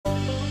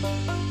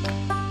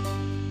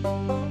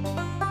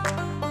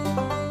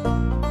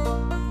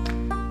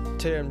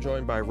Today I'm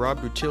joined by Rob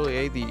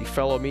Boutilier, the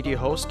fellow media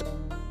host.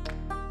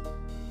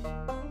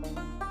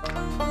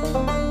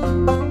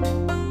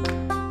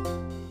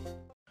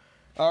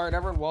 All right,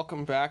 everyone,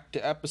 welcome back to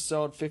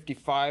episode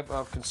 55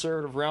 of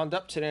Conservative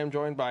Roundup. Today I'm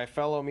joined by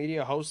fellow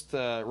media host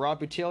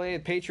Rob Boutilier,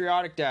 the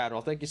Patriotic Dad.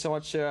 Well, thank you so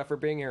much for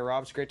being here,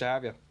 Rob. It's great to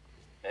have you.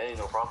 Hey,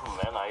 no problem,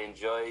 man. I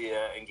enjoy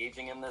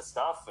engaging in this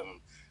stuff, and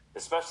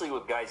especially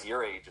with guys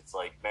your age, it's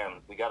like, man,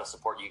 we got to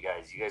support you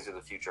guys. You guys are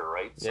the future,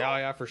 right? So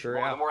yeah, for sure.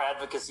 The more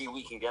advocacy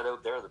we can get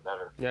out there, the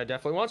better. Yeah,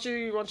 definitely. Why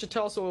don't you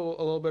tell us a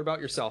little bit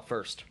about yourself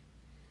first?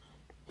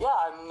 Yeah,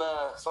 I'm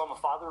a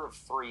father of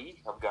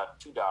 3. I've got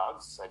 2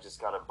 dogs. I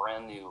just got a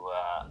brand new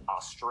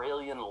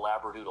Australian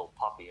Labradoodle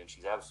puppy, and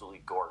she's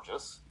absolutely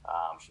gorgeous.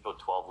 She's about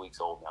 12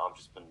 weeks old now. I've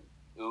just been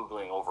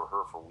oogling over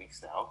her for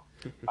weeks now.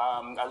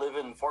 I live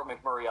in Fort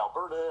McMurray,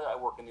 Alberta. I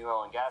work in the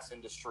oil and gas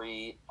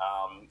industry.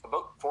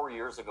 About 4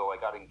 years ago, I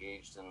got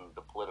engaged in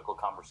the political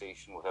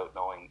conversation without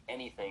knowing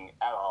anything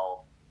at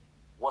all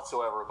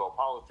whatsoever about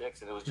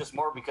politics, and it was just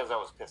more because I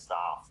was pissed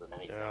off than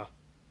anything. Yeah.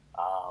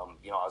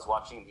 I was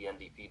watching the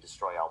NDP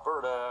destroy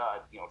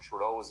Alberta.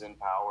 Trudeau was in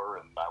power,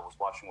 and I was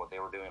watching what they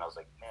were doing. I was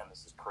like, man,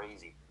 this is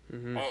crazy.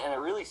 Mm-hmm. And it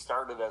really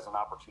started as an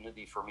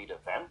opportunity for me to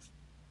vent.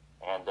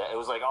 And it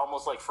was like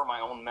almost like for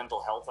my own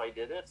mental health, I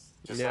did it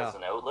just as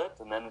an outlet.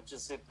 And then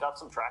it got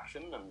some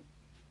traction, and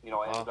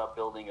I ended up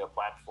building a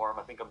platform.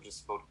 I think I'm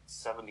just about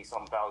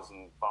 70-some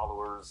thousand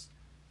followers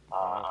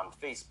on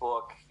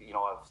Facebook.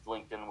 I've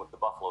linked in with the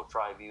Buffalo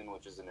Tribune,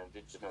 which is an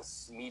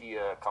Indigenous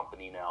media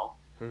company now.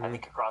 Mm-hmm. I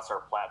think across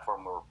our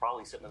platform, we're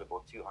probably sitting at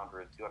about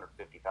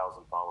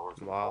 250,000 followers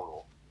in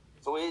total.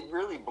 So it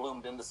really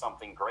bloomed into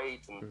something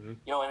great. And,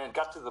 and it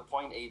got to the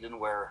point, Aiden,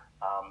 where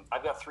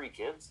I've got 3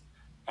 kids.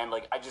 And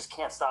I just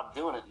can't stop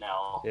doing it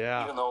now.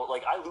 Yeah. Even though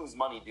I lose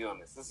money doing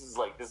this. This is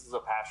a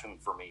passion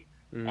for me.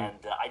 Mm-hmm. And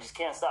I just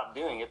can't stop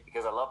doing it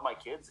because I love my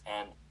kids.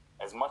 And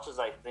as much as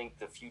I think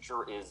the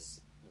future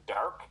is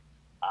dark,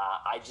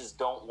 I just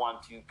don't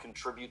want to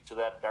contribute to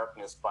that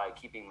darkness by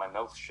keeping my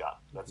mouth shut.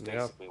 That's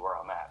basically where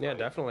I'm at. Yeah, right?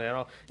 Definitely.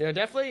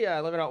 Definitely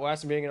living out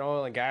west and being in the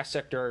oil and gas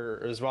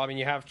sector as well. I mean,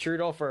 you have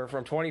Trudeau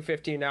from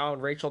 2015 now,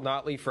 and Rachel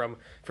Notley from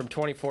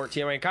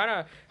 2014. I mean, kind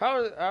of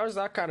how has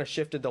that kind of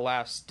shifted the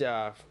last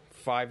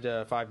 5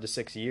 to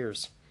 6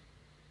 years?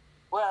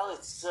 Well,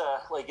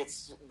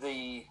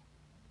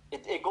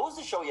 it goes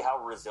to show you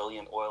how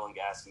resilient oil and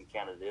gas in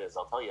Canada is.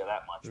 I'll tell you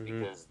that much,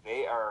 because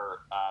they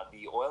are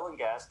the oil and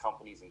gas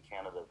companies in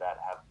Canada that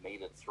have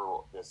made it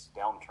through this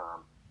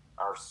downturn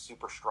are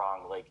super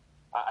strong.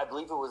 I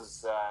believe it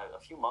was a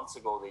few months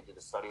ago they did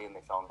a study and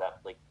they found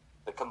that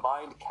the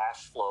combined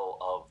cash flow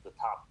of the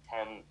top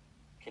 10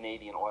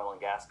 Canadian oil and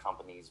gas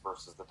companies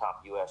versus the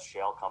top U.S.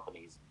 shale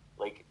companies,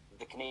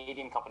 the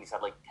Canadian companies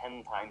had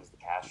 10 times the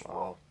cash flow.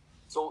 Wow.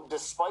 So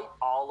despite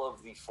all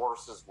of the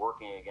forces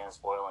working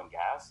against oil and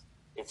gas,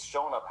 it's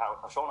shown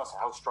us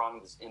how strong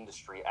this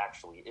industry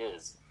actually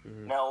is.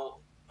 Mm-hmm. Now,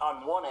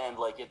 on one end,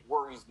 it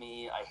worries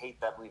me. I hate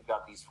that we've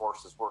got these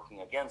forces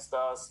working against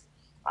us.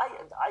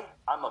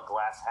 I'm a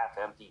glass half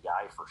empty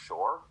guy for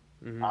sure.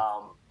 Mm-hmm.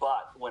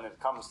 But when it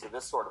comes to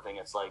this sort of thing,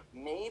 it's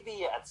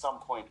maybe at some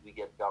point we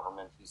get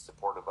government who's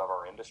supportive of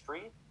our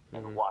industry.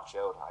 And watch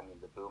out. I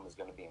mean, the boom is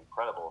going to be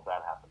incredible if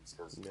that happens,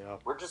 because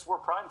we're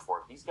primed for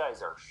it. These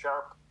guys are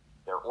sharp,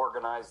 they're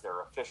organized,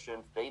 they're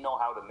efficient, they know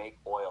how to make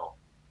oil.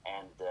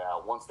 And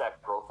once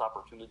that growth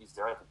opportunity is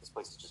there, I think this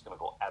place is just going to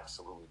go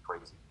absolutely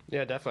crazy.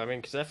 Yeah, definitely. I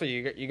mean, because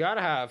definitely you got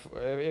to have,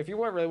 if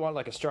you really want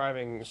a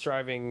striving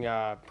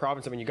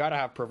province, I mean, you got to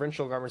have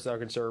provincial governments that are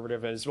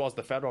conservative, as well as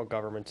the federal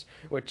governments,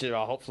 which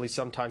hopefully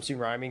sometime soon,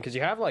 right? I mean, because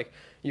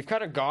you've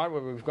kind of gone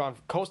where we've gone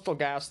Coastal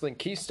GasLink,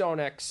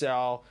 Keystone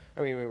XL. I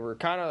mean, we're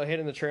kind of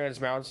hitting the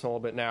Trans Mountain a little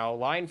bit now.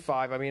 Line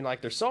 5. I mean,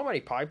 there's so many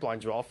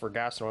pipelines, for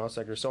gas and oil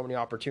sector. So many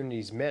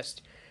opportunities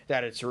missed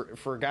that it's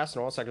for gas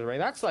and oil sector. Right?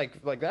 That's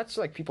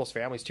like people's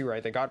families too,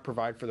 right? They got to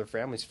provide for their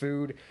families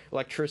food,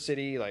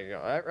 electricity,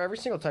 every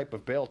single type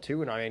of bill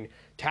too. And I mean,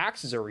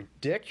 taxes are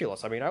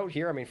ridiculous. I mean, out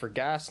here, for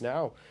gas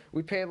now,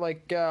 we pay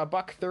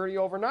 $1.30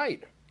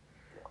 overnight.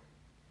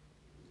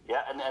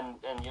 Yeah,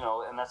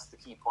 and that's the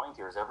key point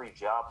here is every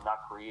job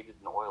not created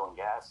in oil and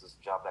gas is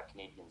a job that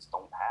Canadians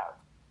don't have.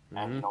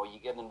 And, you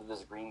get into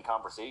this green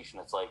conversation,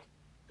 it's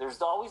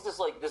there's always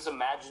this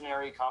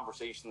imaginary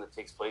conversation that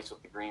takes place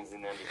with the Greens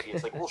and the NDP.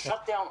 It's we'll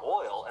shut down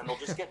oil and they'll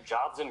just get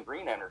jobs in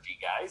green energy,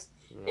 guys.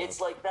 Yeah. It's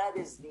that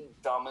is the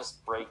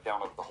dumbest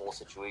breakdown of the whole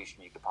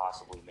situation you could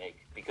possibly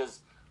make. Because,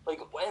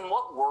 in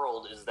what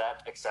world is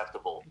that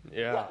acceptable?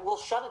 Yeah, we'll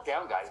shut it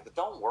down, guys, but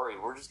don't worry.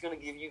 We're just going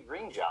to give you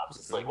green jobs.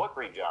 It's what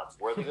green jobs?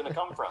 Where are they going to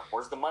come from?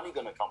 Where's the money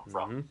going to come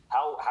from?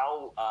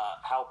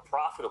 How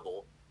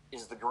profitable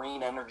is the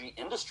green energy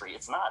industry?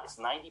 It's not. It's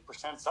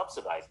 90%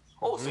 subsidized.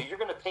 Oh, so you're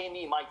going to pay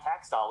me my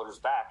tax dollars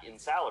back in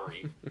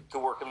salary to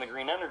work in the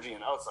green energy?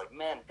 And it's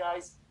man,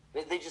 guys,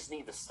 they just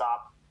need to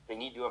stop. They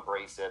need to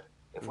embrace it.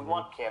 If we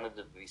want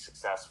Canada to be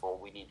successful,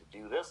 we need to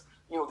do this.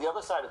 The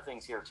other side of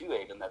things here too,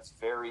 Aiden, that's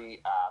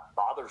very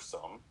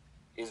bothersome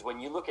is when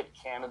you look at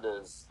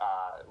Canada's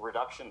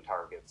reduction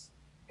targets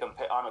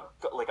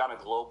on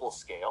a global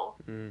scale.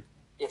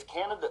 If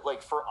Canada,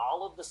 like for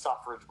all of the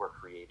suffrage we're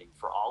creating,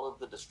 for all of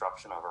the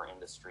destruction of our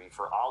industry,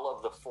 for all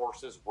of the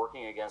forces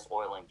working against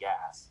oil and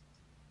gas,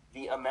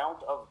 the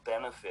amount of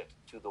benefit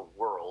to the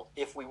world,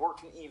 if we were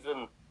to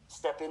even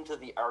step into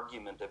the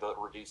argument about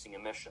reducing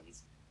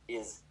emissions,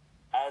 is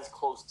as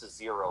close to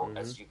zero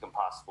as you can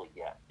possibly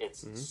get.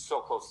 It's so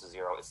close to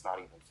zero, it's not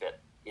even fit.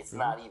 It's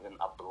not even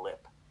a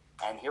blip.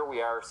 And here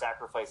we are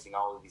sacrificing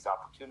all of these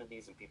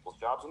opportunities and people's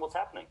jobs. And what's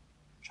happening?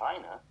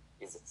 China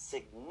is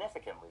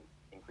significantly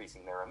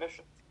increasing their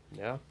emissions.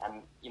 Yeah.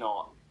 And,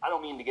 I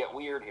don't mean to get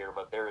weird here,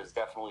 but there is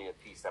definitely a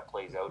piece that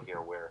plays out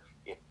here where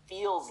it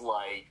feels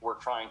like we're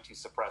trying to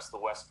suppress the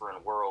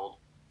Western world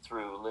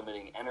through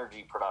limiting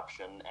energy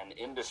production and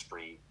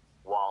industry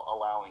while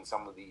allowing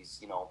some of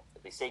these,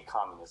 they say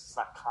communists, it's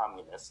not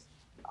communist,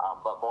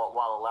 but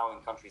while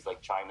allowing countries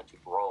like China to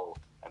grow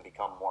and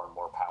become more and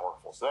more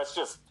powerful. So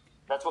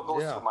that's what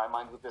goes through my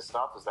mind with this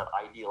stuff, is that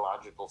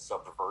ideological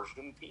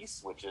subversion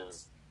piece, which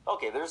is,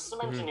 okay, there's some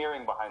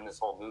engineering behind this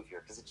whole move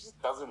here, because it just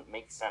doesn't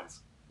make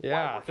sense.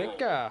 Yeah, I think,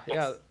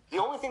 the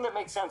only thing that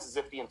makes sense is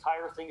if the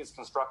entire thing is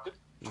constructed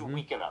to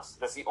weaken us.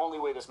 That's the only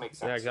way this makes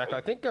sense. Yeah, exactly.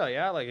 Right? I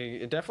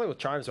think, definitely with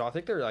China as well. I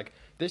think they're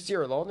this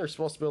year alone, they're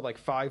supposed to build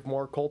 5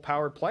 more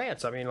coal-powered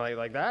plants. I mean,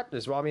 like that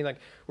as well. I mean,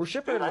 we're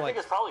shipping. Dude, I think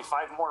it's probably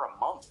 5 more a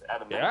month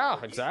at a minute.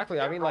 Yeah, exactly.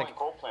 I mean,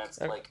 coal plants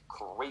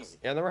crazy.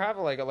 And then we're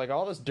having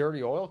all this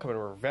dirty oil coming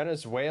over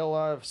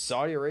Venezuela,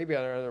 Saudi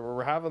Arabia.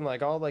 We're having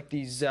all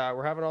these.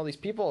 We're having all these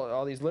people,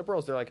 all these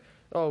liberals. They're like,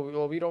 oh,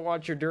 well, we don't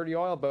want your dirty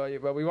oil, but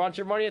we want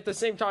your money at the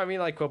same time. I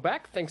mean,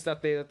 Quebec thinks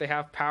that they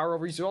have power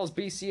over you, as well as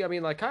BC. I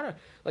mean, kind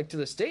of to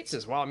the States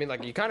as well. I mean,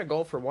 you kind of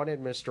go from one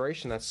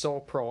administration that's so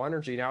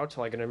pro-energy now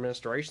to an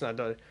administration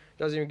that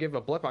doesn't even give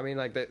a blip. I mean,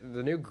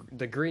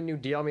 the Green New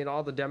Deal. I mean,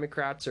 all the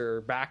Democrats are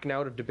backing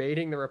out of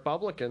debating the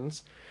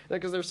Republicans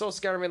because they're so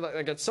scared. I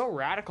mean, it's so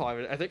radical. I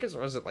mean, I think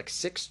was it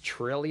 $6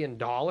 trillion?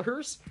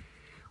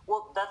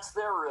 Well, that's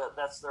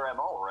their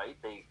MO, right?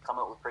 They come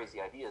up with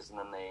crazy ideas and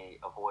then they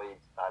avoid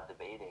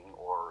debating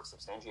or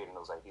substantiating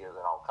those ideas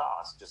at all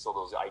costs, just so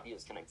those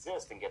ideas can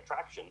exist and get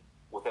traction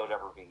without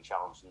ever being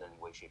challenged in any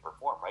way, shape, or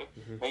form, right?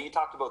 Now, you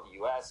talked about the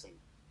U.S. and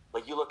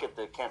you look at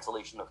the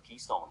cancellation of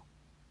Keystone.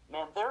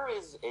 Man, there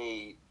is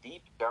a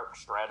deep, dark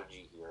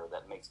strategy here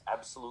that makes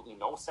absolutely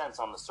no sense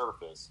on the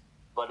surface.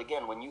 But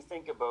again, when you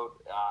think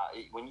about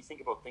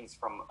things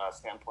from a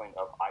standpoint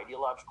of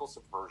ideological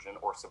subversion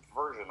or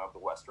subversion of the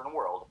Western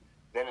world,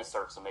 then it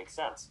starts to make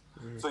sense.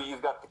 So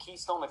you've got the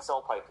Keystone XL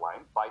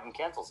pipeline. Biden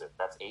cancels it.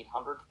 That's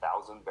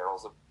 800,000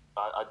 barrels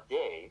a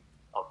day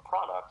of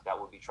product that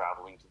would be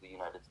traveling to the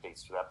United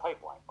States through that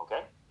pipeline.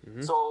 Okay,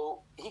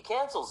 so he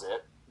cancels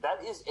it.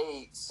 That is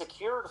a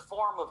secured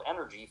form of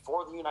energy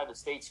for the United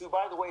States, who,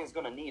 by the way, is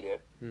going to need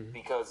it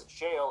because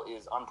shale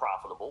is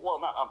unprofitable. Well,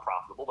 not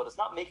unprofitable, but it's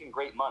not making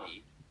great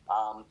money.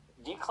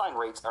 Decline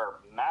rates are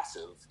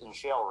massive in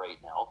shale right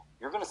now.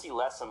 You're going to see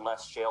less and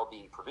less shale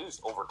being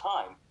produced over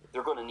time.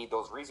 They're going to need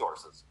those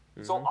resources.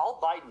 So all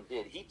Biden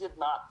did, he did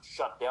not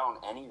shut down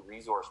any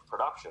resource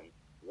production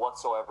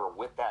whatsoever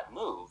with that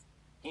move.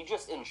 He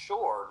just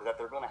ensured that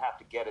they're going to have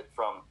to get it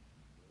from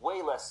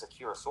way less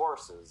secure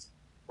sources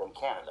than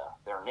Canada,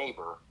 their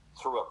neighbor,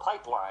 through a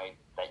pipeline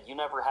that you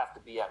never have to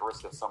be at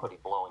risk of somebody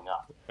blowing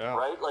up,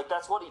 right?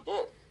 That's what he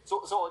did.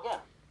 So again,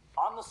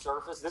 on the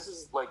surface, this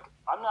is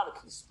I'm not a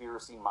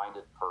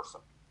conspiracy-minded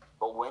person,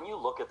 but when you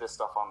look at this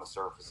stuff on the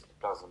surface, it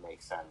doesn't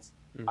make sense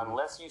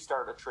unless you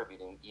start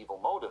attributing evil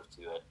motive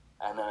to it,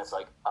 and then it's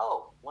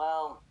oh,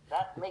 well,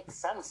 that makes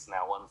sense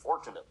now,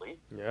 unfortunately.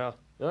 Yeah.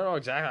 No,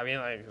 exactly.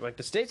 I mean,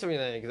 the states. I mean,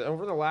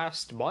 over the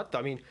last month,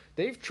 I mean,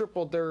 they've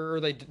tripled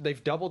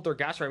they've doubled their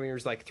gas rate. I mean, it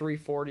was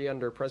 $3.40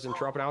 under President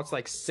Trump, and now it's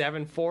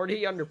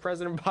 $7.40 under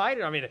President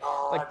Biden. I mean,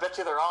 I bet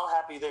you they're all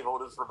happy they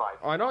voted for Biden.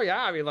 I know,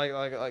 yeah. I mean,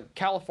 like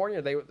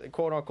California, they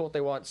quote unquote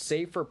they want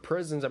safer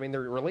prisons. I mean,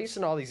 they're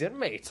releasing all these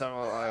inmates.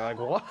 I'm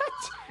what?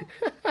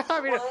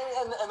 I mean,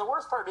 and the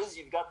worst part is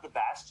you've got the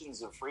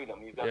bastions of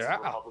freedom. You've got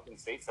some Republican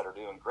states that are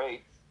doing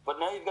great. But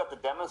now you've got the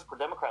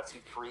Democrats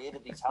who've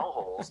created these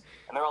hellholes,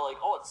 and they're all like,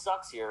 oh, it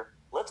sucks here.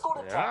 Let's go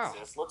to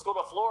Texas. Let's go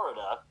to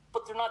Florida.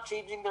 But they're not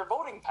changing their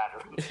voting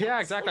patterns. Yeah,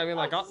 exactly. I mean,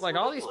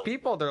 all these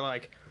people, they're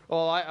like,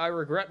 well, I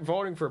regret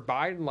voting for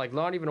Biden,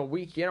 not even a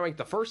week in. I mean,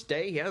 the first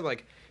day, he had,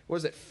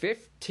 was it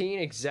 15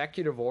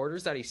 executive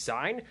orders that he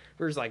signed?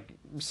 There's,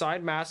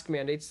 signed mask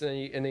mandates,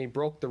 and he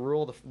broke the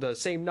rule the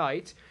same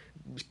night.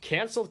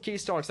 Canceled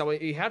Keystone XL.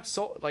 He had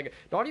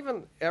not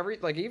even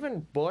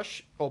even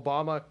Bush,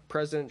 Obama,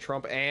 President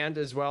Trump, and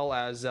as well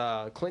as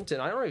Clinton.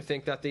 I don't even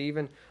think that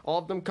all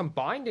of them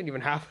combined didn't even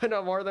have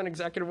more than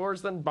executive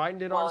orders than Biden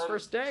did on his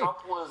first day.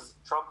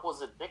 Trump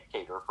was a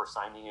dictator for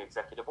signing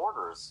executive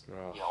orders.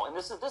 And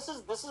this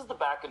is the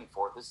back and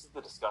forth. This is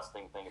the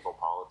disgusting thing about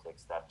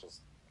politics that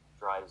just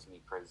drives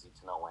me crazy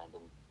to no end.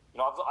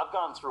 And I've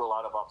gone through a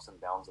lot of ups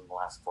and downs in the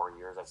last 4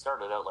 years. I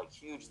started out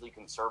hugely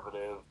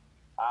conservative.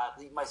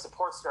 My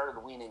support started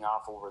weaning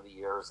off over the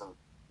years, and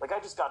like I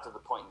just got to the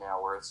point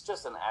now where it's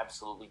just an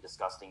absolutely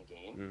disgusting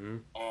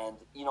game. And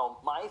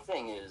my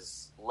thing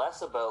is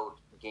less about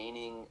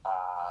gaining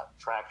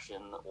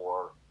traction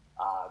or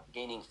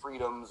gaining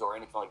freedoms or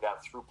anything like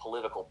that through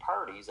political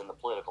parties and the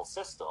political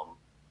system,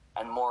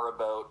 and more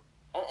about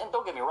and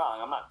don't get me wrong,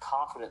 I'm not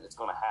confident it's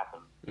going to happen.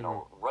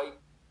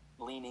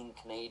 Right-leaning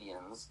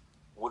Canadians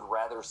would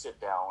rather sit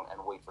down and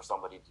wait for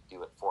somebody to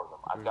do it for them.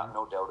 I've got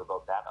no doubt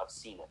about that. I've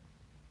seen it.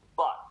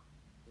 But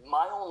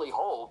my only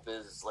hope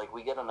is like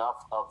we get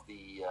enough of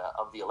the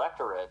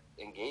electorate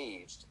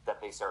engaged that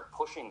they start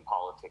pushing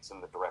politics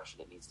in the direction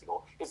it needs to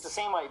go. It's the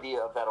same idea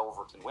of that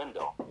Overton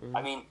window.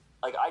 I mean,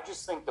 like I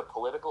just think the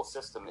political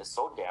system is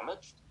so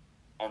damaged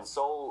and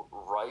so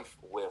rife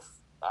with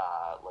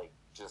like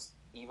just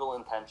evil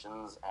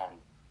intentions and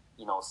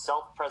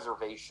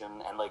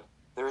self-preservation, and like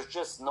there's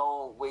just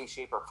no way,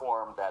 shape, or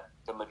form that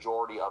the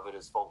majority of it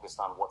is focused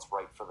on what's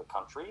right for the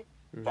country.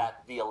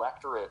 That the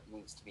electorate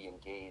needs to be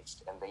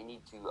engaged, and they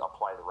need to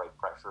apply the right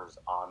pressures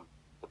on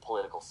the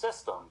political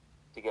system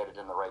to get it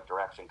in the right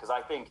direction. Because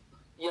I think,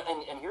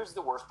 and here's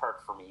the worst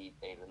part for me,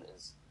 Aidan,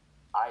 is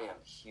I am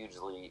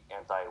hugely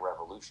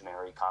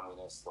anti-revolutionary,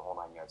 communist, the whole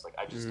nine yards. Like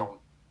I just don't.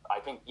 I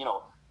think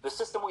the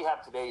system we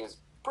have today is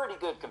pretty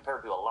good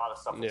compared to a lot of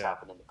stuff that's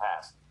happened in the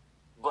past.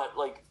 But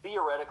like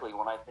theoretically,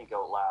 when I think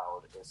out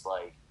loud, it's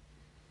like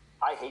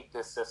I hate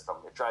this system.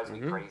 It drives me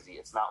crazy.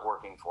 It's not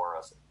working for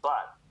us.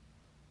 But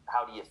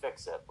how do you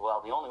fix it?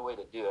 Well, the only way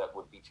to do it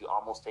would be to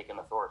almost take an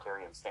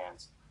authoritarian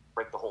stance,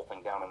 break the whole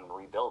thing down, and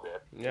rebuild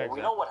it. Yeah, exactly.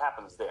 We know what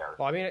happens there.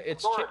 Well, I mean,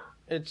 it's changed.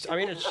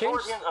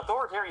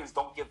 Authoritarians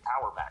don't give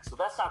power back, so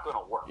that's not going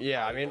to work.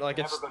 Yeah, I mean, like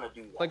it's never going to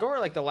do that. Like over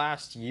like the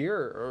last year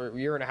or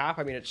year and a half.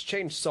 I mean, it's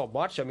changed so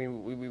much. I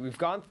mean, we've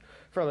gone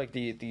from like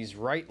these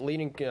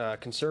right-leaning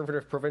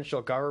conservative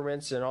provincial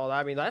governments and all that.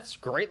 I mean, that's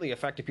greatly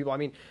affected people. I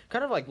mean,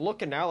 kind of like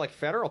looking now like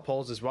federal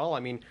polls as well.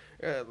 I mean,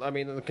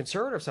 the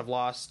Conservatives have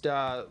lost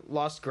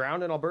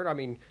ground in Alberta. I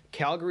mean,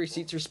 Calgary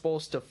seats are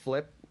supposed to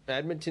flip.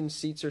 Edmonton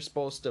seats are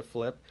supposed to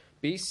flip.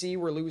 BC,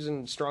 we're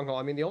losing stronghold.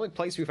 I mean, the only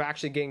place we've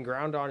actually gained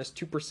ground on is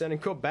 2% in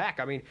Quebec.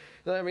 I mean,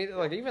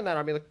 like even that.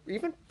 I mean, like,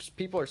 even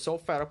people are so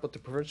fed up with the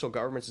provincial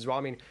governments as well.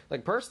 I mean,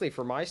 like personally,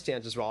 for my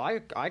stance as well,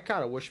 I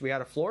kind of wish we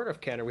had a Florida of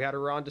Canada. We had a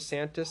Ron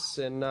DeSantis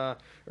and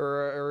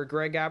or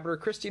Greg Abbott or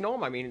Kristi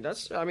Noem.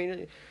 I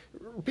mean,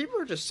 people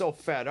are just so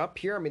fed up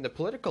here. I mean, the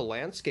political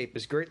landscape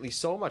has greatly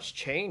so much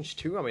changed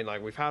too. I mean,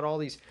 like we've had all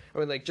these. I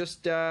mean, like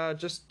just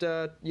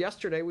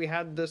yesterday we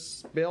had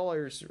this bill.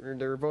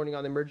 They're voting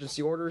on the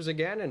emergency orders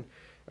again, and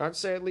I'd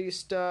say at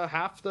least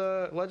half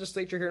the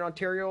legislature here in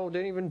Ontario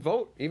didn't even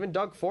vote. Even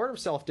Doug Ford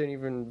himself didn't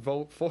even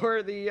vote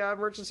for the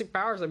emergency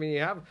powers. I mean, you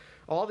have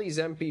all these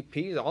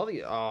MPPs.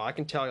 I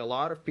can tell you, a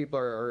lot of people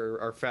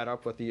are fed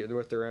up with their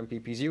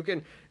MPPs. You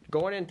can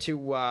going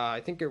into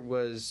I think it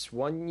was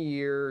 1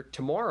 year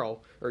tomorrow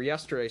or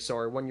yesterday.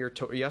 Sorry, 1 year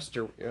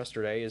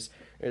yesterday is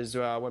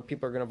when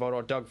people are going to vote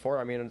on Doug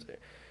Ford.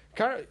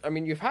 I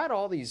mean, you've had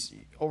all these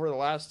over the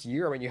last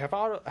year. I mean,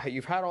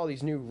 you've had all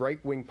these new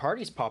right-wing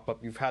parties pop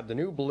up. You've had the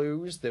New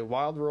Blues, the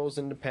Wild Rose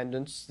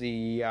Independents,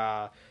 the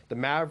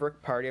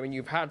Maverick Party. I mean,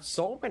 you've had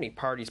so many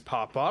parties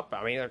pop up.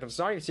 I mean, it's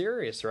not even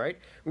serious, right?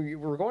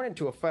 We're going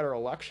into a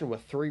federal election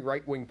with 3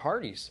 right-wing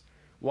parties.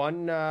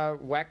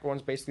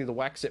 One's basically the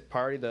Wexit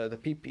Party, the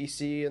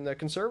PPC, and the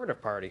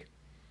Conservative Party.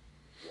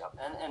 Yeah,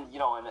 and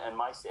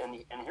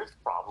here's the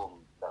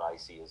problem that I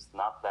see is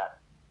not that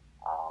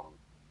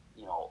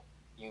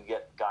you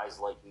get guys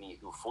like me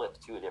who flip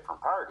to a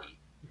different party,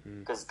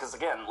 because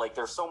again, like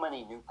there's so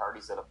many new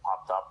parties that have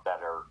popped up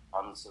that are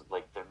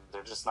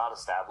they're just not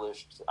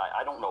established.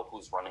 I don't know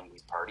who's running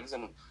these parties,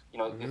 and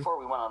before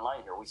we went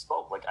online here, we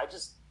spoke. Like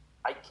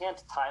I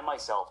can't tie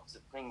myself to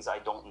things I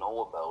don't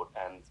know about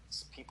and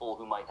people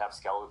who might have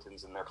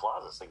skeletons in their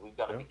closets. Like we've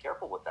got to be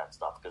careful with that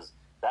stuff because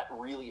that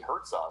really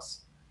hurts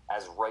us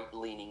as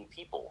right-leaning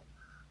people.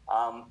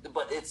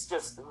 But it's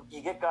just,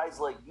 you get guys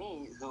like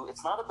me who,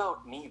 it's not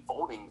about me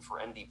voting for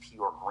NDP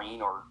or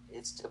Green, or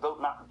it's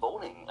about not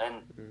voting,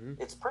 and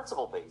it's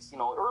principle-based.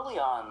 Early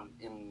on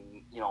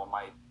in,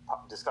 my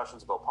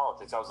discussions about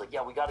politics, I was like,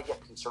 yeah, we got to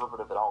get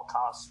conservative at all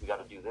costs. We got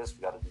to do this,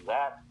 we got to do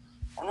that.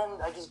 And then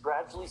I just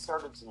gradually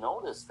started to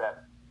notice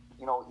that,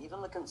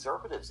 even the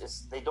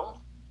conservatives, they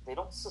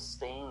don't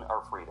sustain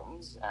our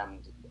freedoms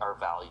and our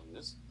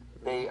values.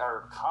 They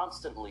are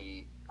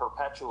constantly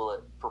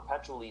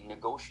perpetually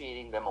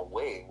negotiating them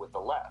away with the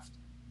left,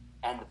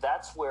 and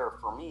that's where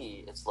for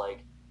me it's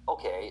like,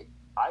 okay,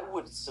 I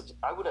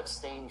would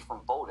abstain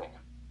from voting,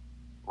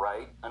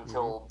 right,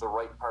 until the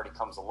right party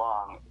comes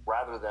along,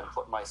 rather than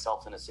put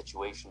myself in a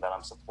situation that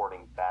I'm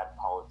supporting bad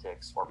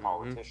politics or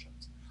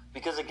politicians.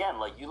 Because again,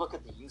 like you look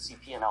at the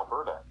UCP in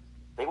Alberta,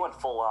 they went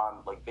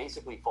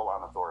basically full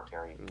on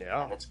authoritarian,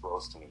 and it's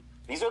gross to me.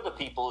 These are the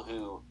people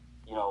who,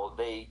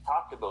 they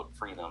talked about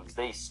freedoms.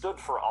 They stood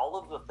for all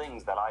of the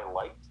things that I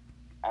liked.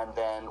 And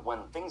then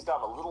when things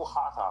got a little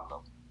hot on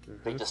them,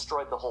 they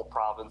destroyed the whole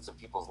province and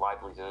people's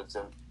livelihoods.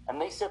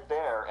 And they sit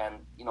there and,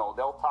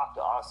 they'll talk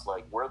to us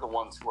like we're the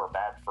ones who are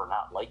bad for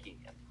not liking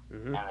it.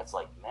 and it's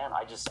like, man,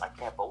 I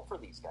can't vote for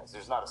these guys.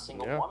 There's not a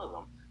single one of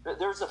them.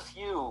 There's a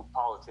few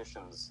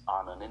politicians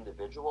on an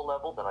individual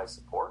level that I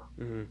support,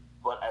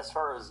 but as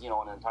far as an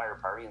entire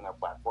party and their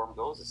platform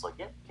goes, it's like,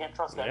 can't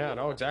trust that. Yeah,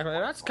 no, exactly.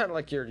 And that's kind of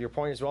like your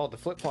point as well, the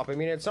flip flop. I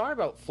mean, it's not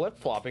about flip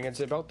flopping;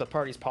 it's about the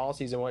party's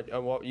policies and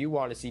what you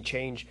want to see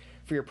change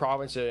for your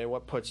province and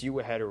what puts you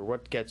ahead or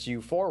what gets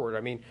you forward.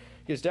 I mean,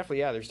 there's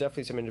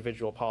definitely some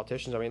individual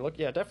politicians. I mean,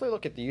 definitely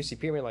look at the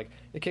UCP. I mean, like,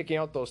 they're kicking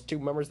out those two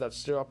members that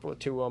stood up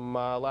to them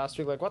last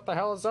week. Like, what the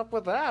hell is up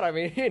with that? I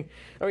mean,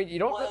 you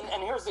don't. Well,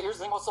 and here's the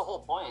thing. What's the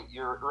whole point?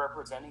 You're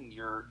representing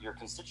your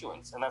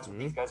constituents, and that's what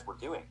these guys were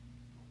doing.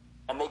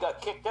 And they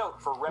got kicked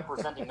out for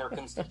representing their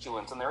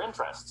constituents and their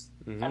interests.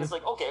 And it's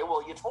like, okay,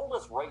 well, you told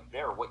us right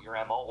there what your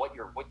MO, what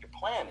your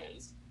plan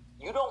is.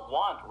 You don't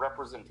want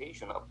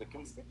representation of the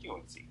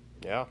constituency.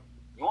 Yeah.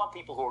 You want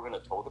people who are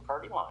going to toe the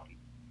party line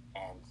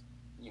and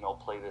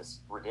play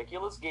this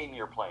ridiculous game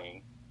you're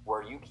playing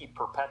where you keep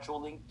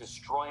perpetually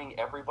destroying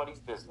everybody's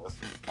business.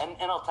 And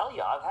I'll tell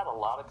you, I've had a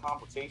lot of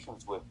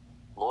conversations with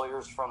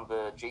lawyers from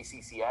the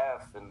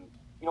JCCF and,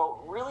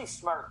 really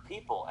smart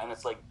people. And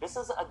it's like, this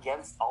is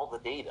against all the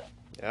data.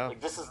 Yeah.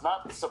 Like, this is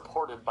not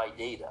supported by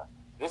data.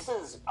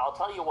 I'll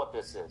tell you what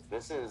this is.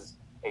 This is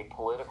a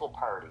political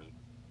party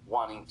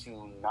wanting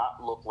to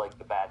not look like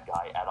the bad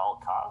guy at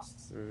all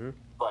costs,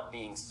 but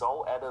being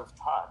so out of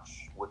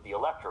touch with the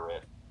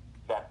electorate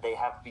that they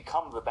have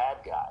become the bad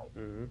guy,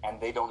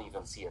 and they don't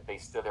even see it.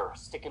 They're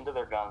sticking to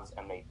their guns,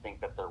 and they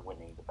think that they're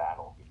winning the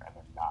battle here, and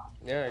they're not.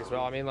 Yeah, as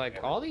well. I mean, like,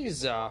 all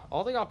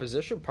the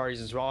opposition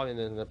parties as well. I mean,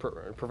 in the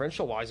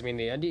provincial wise, I mean,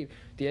 the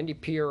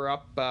NDP are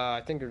up.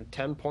 I think they're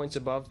 10 points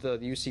above the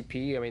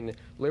UCP. I mean, the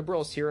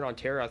Liberals here in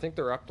Ontario, I think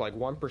they're up like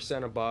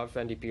 1% above.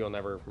 NDP will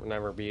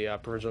never be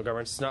provincial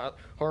government. It's not.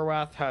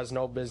 Horwath has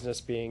no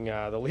business being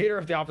the leader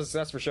of the opposition.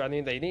 That's for sure. I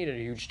mean, they needed a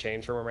huge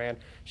change from her, man.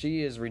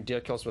 She is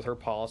ridiculous with her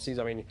policies.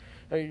 I mean,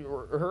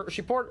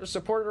 she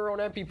supported her own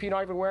MPP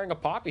not even wearing a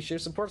poppy. She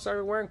supports not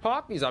even wearing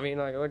poppies. I mean,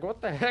 like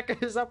what the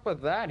heck is up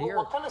with that here?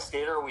 What kind of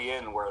state are we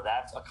in where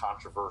that's a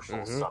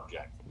controversial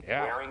subject?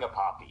 Yeah. Wearing a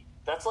poppy.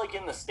 That's like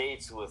in the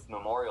States with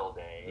Memorial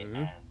Day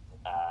and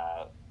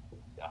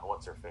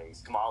what's her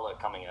face? Kamala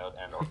coming out,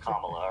 or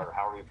Kamala, or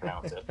however you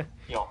pronounce it.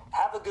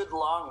 Have a good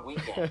long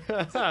weekend.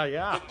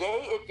 Yeah. The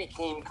day it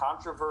became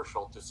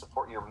controversial to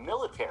support your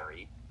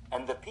military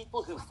and the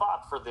people who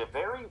fought for the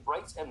very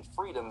rights and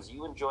freedoms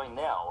you enjoy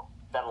now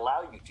that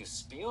allow you to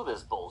spew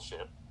this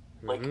bullshit,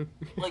 like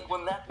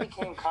when that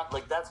became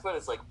that's when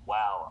it's like,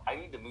 wow, I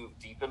need to move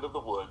deep into the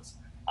woods,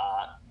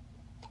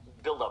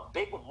 build a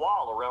big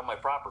wall around my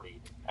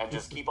property, and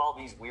just keep all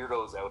these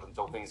weirdos out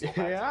until things go back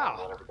to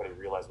normal and everybody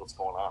realize what's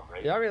going on,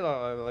 right? Yeah, I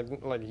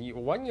mean, like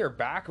 1 year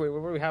back, what do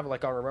we have,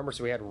 like, I remember,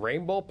 so we had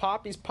rainbow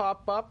poppies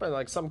pop up, and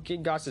like some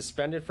kid got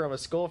suspended from a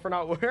school for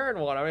not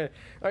wearing one. I mean,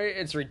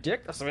 it's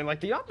ridiculous. I mean,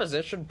 like, the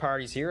opposition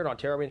parties here in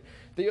Ontario, I mean,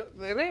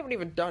 they haven't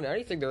even done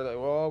anything. They're like,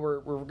 well, we're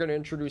going to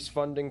introduce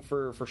funding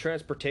for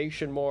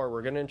transportation more.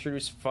 We're going to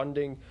introduce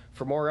funding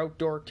for more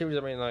outdoor activities.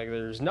 I mean, like,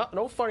 there's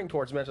no funding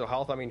towards mental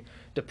health. I mean,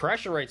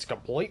 depression rates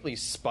completely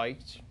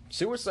spiked.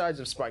 Suicides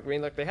have spiked. I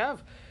mean, like, they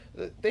have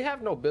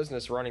no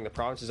business running the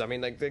provinces. I mean,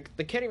 like,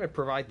 they can't even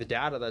provide the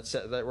data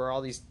that where all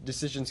these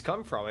decisions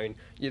come from. I mean,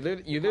 you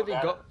literally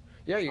go.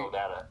 Yeah, no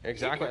data.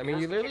 Exactly. I mean,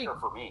 you literally.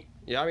 For me.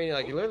 Yeah, I mean,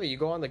 like, literally, you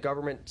go on the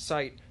government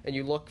site and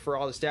you look for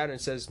all this data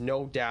and it says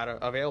no data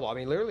available. I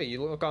mean, literally,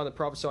 you look on the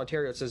province of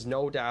Ontario, it says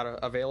no data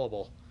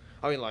available.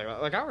 I mean,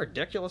 like how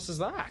ridiculous is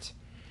that?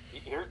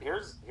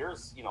 Here's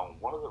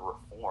one of the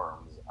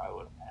reforms I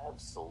would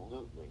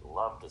absolutely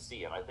love to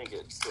see, and I think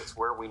it's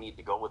where we need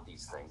to go with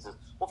these things.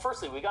 Well,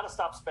 firstly, we got to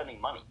stop spending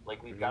money.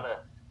 Like, we've got to,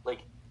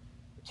 like,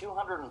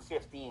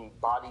 215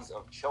 bodies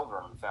of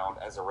children found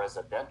as a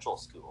residential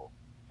school.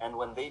 And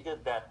when they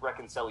did that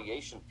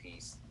reconciliation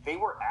piece, they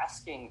were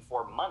asking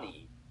for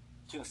money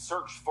to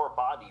search for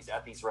bodies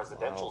at these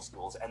residential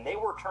schools, and they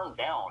were turned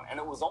down. And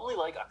it was only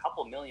like a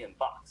couple $1 million.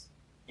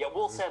 Yet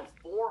we'll send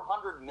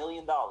 $400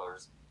 million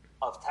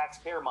of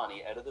taxpayer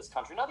money out of this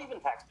country. Not even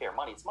taxpayer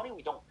money; it's money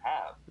we don't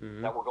have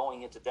that we're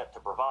going into debt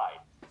to provide.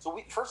 So,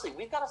 firstly,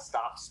 we've got to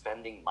stop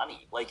spending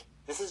money. Like,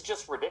 this is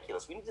just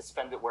ridiculous. We need to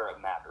spend it where it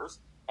matters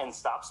and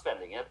stop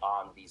spending it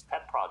on these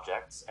pet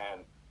projects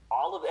and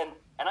all of. And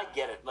I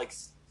get it. Like,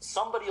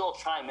 somebody will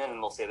chime in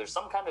and they'll say there's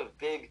some kind of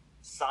big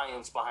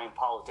science behind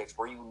politics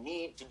where you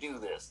need to do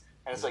this,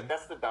 and it's like,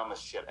 that's the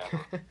dumbest shit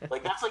ever.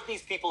 Like, that's like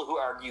these people who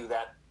argue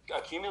that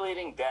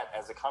accumulating debt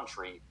as a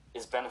country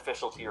is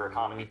beneficial to your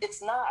economy.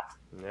 It's not.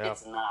 Yeah.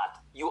 It's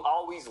not. You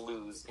always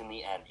lose in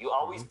the end. You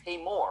always pay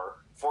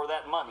more for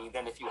that money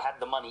than if you had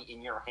the money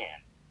in your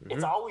hand.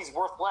 It's always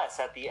worth less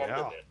at the end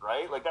of it,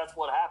 right? Like, that's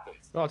what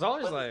happens. Well, it's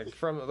always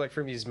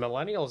from these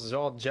millennials as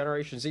well,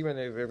 generations. Even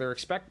they're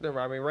expecting them.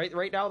 I mean,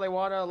 right now they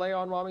want to lay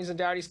on mommy's and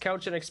daddy's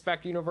couch and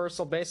expect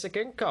universal basic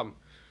income.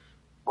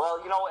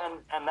 Well,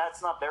 and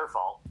that's not their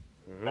fault.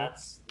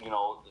 That's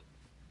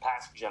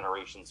past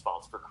generations'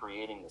 faults for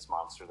creating this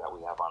monster that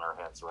we have on our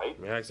heads, right?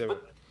 Yeah, exactly.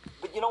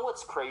 But you know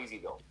what's crazy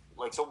though?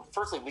 Like, so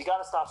firstly, we got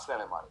to stop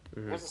spending money.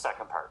 Here's the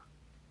second part.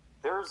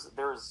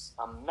 there's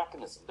a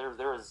mechanism,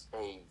 there is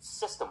a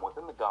system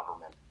within the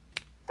government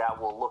that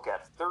will look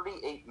at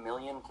 38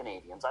 million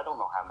Canadians. I don't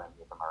know how many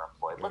of them are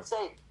employed.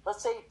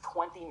 Let's say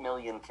 20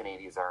 million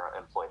Canadians are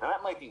employed, and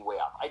that might be way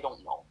up. I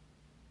don't know.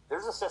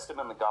 There's a system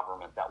in the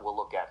government that will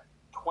look at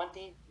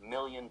 20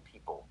 million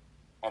people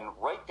and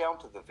right down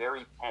to the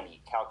very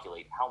penny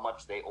calculate how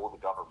much they owe the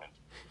government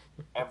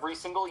every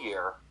single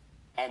year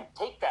and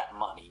take that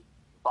money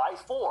by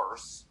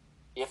force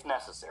if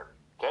necessary.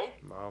 Okay?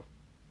 Wow.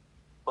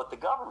 But the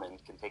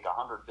government can take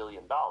 $100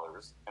 billion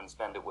and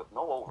spend it with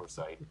no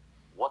oversight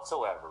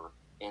whatsoever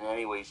in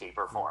any way, shape,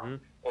 or form.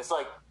 Mm-hmm. It's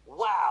like,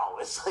 wow.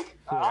 It's like,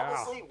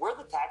 honestly, we're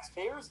the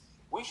taxpayers.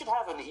 We should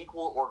have an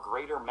equal or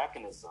greater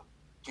mechanism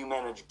to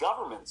manage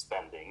government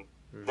spending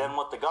than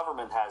what the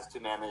government has to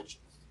manage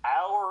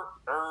our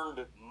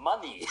earned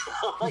money.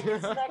 Like,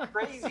 isn't that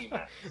crazy,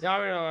 man? Yeah,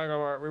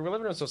 I mean, we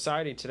live in a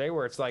society today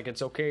where it's like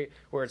it's okay,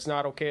 where it's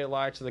not okay to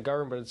lie to the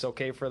government, but it's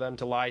okay for them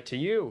to lie to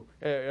you,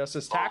 us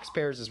as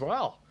taxpayers as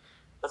well.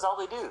 That's all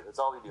they do. That's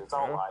all they do. It's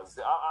all lies.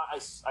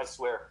 I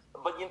swear.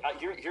 But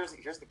here's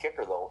the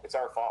kicker, though. It's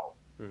our fault.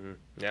 Mm-hmm.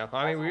 Yeah,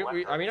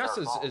 I mean, us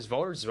as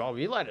voters as well.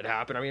 We let it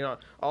happen. I mean,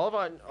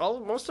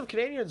 most of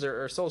Canadians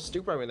are so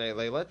stupid. I mean,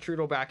 they let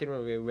Trudeau back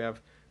in. We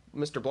have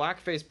Mr.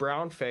 Blackface,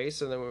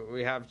 Brownface, and then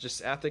we have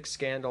just ethics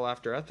scandal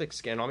after ethics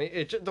scandal. I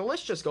mean, the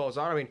list just goes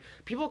on. I mean,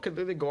 people could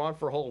literally go on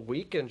for a whole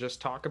week and just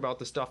talk about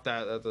the stuff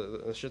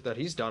the shit that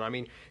he's done. I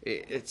mean,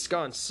 it's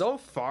gone so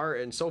far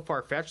and so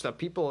far-fetched that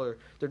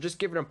they're just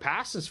giving him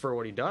passes for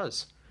what he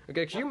does.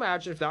 Okay, can you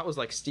imagine if that was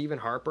like Stephen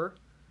Harper?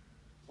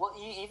 Well,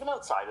 even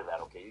outside of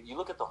that, okay, you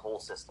look at the whole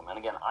system, and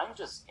again, I'm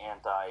just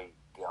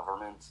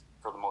anti-government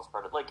for the most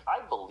part. Like,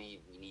 I believe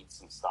we need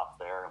some stuff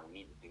there, and we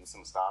need to do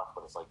some stuff,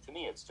 but it's like, to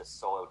me, it's just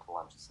so out to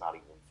lunch, it's not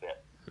even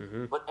fit.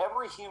 Mm-hmm. But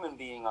every human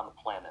being on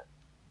the planet,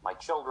 my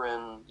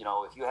children,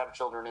 if you have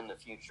children in the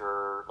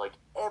future, like,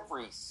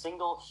 every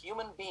single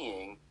human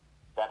being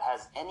that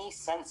has any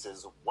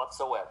senses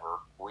whatsoever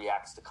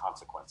reacts to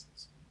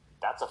consequences.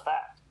 That's a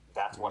fact.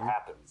 That's what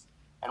happens.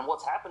 And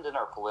what's happened in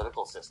our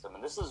political system,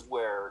 and this is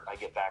where I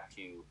get back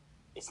to,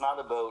 it's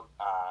not about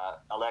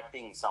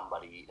electing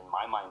somebody in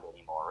my mind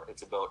anymore.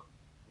 It's about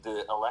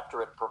the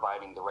electorate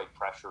providing the right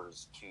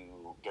pressures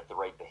to get the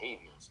right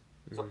behaviors.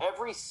 Mm-hmm. So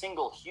every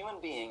single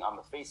human being on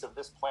the face of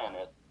this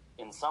planet,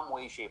 in some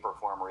way, shape, or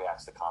form,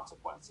 reacts to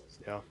consequences.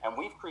 Yeah. And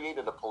we've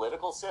created a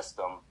political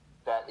system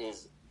that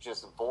is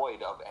just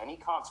void of any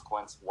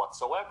consequence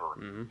whatsoever.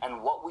 Mm-hmm.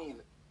 And what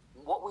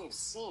we've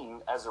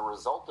seen as a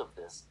result of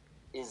this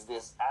is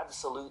this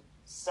absolute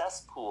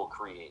cesspool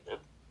created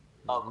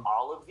of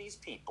all of these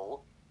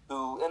people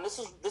who, and this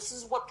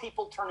is what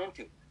people turn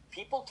into.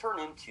 People turn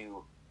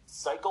into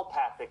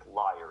psychopathic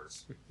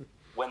liars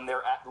when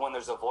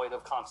there's a void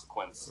of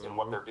consequence in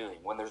what they're doing,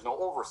 when there's no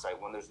oversight,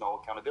 when there's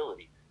no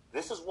accountability.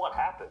 This is what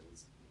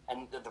happens.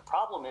 And the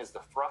problem is,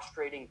 the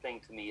frustrating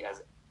thing to me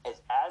as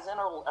an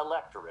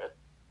electorate,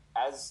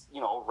 as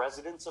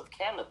residents of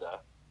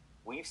Canada,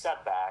 we've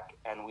sat back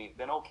and we've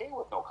been okay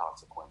with no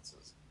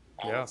consequences.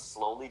 And it's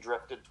slowly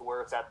drifted to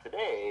where it's at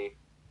today,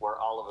 where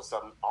all of a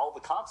sudden all the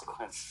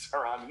consequences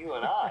are on you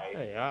and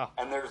I,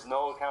 and there's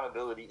no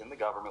accountability in the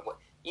government.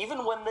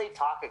 Even when they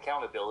talk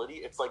accountability,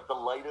 it's like the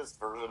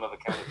lightest version of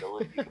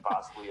accountability you could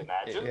possibly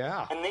imagine.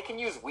 And they can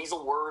use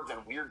weasel words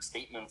and weird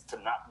statements to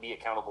not be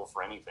accountable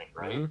for anything,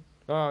 right? Mm-hmm.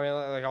 Oh, I mean,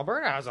 like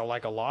Alberta has a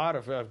lot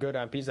of good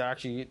MPs that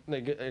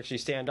actually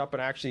stand up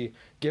and actually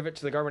give it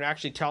to the government,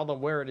 actually tell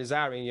them where it is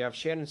at. I mean, you have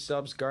Shannon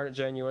Stubbs, Garnet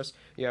Genuous,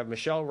 you have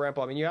Michelle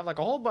Rempel. I mean, you have like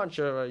a whole bunch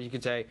of, you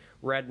could say,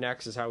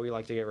 rednecks is how we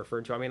like to get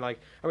referred to. I mean,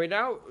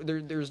 now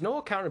there's no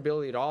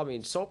accountability at all.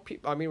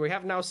 I mean, we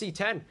have now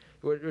C10,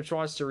 which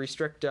wants to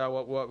restrict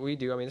what we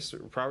do. I mean, this is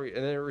probably,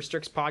 and then it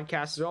restricts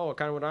podcasts as well,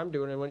 kind of what I'm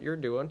doing and what you're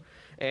doing.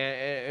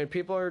 And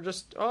people are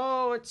just,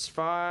 oh, it's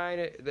fine.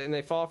 And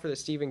they fall for the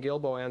Stephen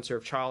Guilbeault answer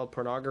of child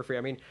pornography.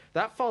 I mean,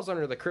 that falls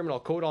under the criminal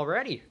code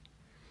already.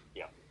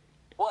 Yeah.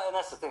 Well, and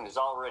that's the thing. There's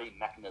already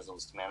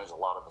mechanisms to manage a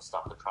lot of the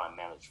stuff they're trying to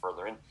manage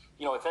further. And,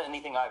 if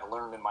anything I've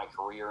learned in my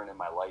career and in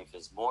my life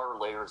is more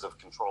layers of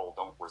control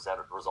don't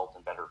result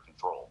in better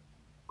control,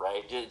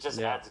 right? It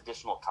just adds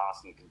additional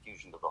cost and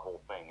confusion to the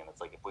whole thing. And it's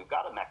like, if we've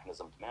got a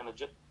mechanism to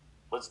manage it,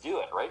 let's do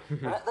it, right?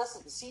 And that's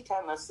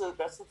C10. That's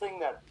the thing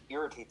that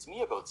irritates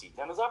me about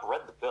C10 is I've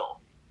read the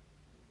bill.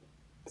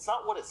 It's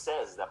not what it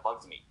says that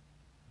bugs me.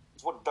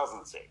 It's what it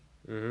doesn't say.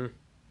 Mm-hmm.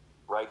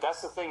 Right?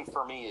 That's the thing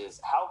for me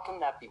is, how can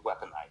that be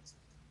weaponized?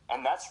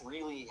 And that's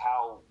really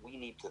how we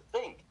need to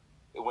think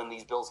when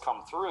these bills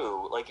come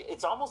through. Like,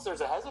 it's almost,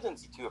 there's a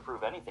hesitancy to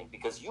approve anything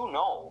because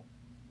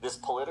this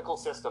political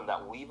system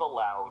that we've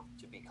allowed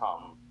to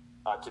become,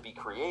 to be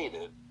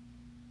created,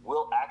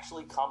 will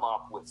actually come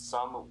up with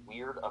some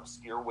weird,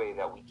 obscure way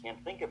that we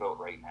can't think about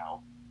right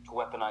now to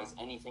weaponize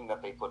anything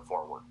that they put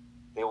forward.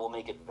 They will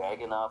make it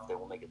vague enough. They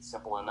will make it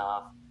simple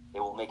enough. They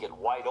will make it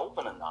wide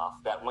open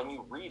enough that when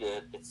you read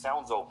it, it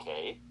sounds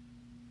okay,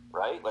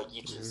 right? Like,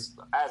 you just,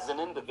 as an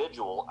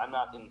individual, I'm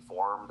not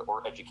informed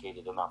or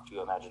educated enough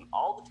to imagine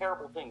all the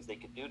terrible things they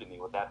could do to me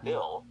with that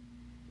bill.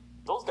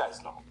 Those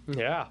guys know.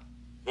 Yeah.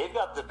 they've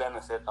got the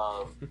benefit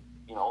of,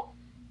 you know,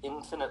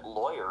 infinite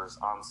lawyers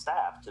on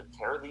staff to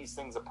tear these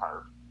things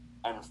apart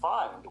and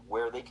find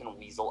where they can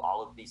weasel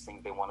all of these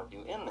things they want to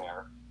do in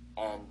there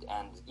and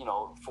you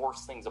know,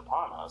 force things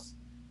upon us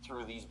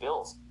through these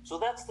bills. So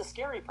that's the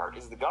scary part,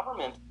 is the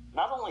government,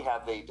 not only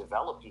have they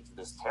developed into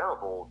this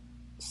terrible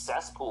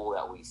cesspool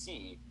that we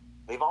see,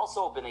 they've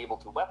also been able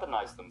to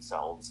weaponize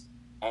themselves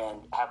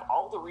and have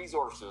all the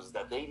resources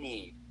that they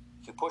need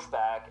to push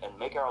back and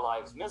make our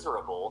lives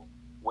miserable,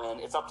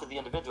 when it's up to the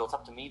individual. It's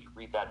up to me to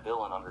read that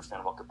bill and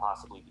understand what could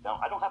possibly be done.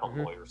 I don't have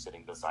a lawyer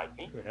sitting beside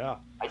me. Yeah.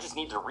 I just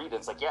need to read it.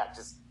 It's like, yeah,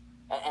 just,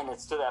 and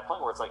it's to that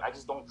point where it's like, I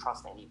just don't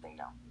trust anything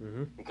now,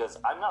 because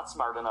I'm not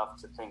smart enough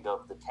to think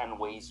of the 10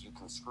 ways you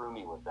can screw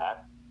me with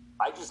that.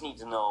 I just need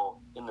to know,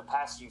 in the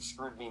past you've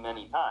screwed me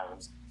many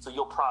times, so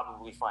you'll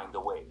probably find a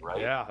way, right?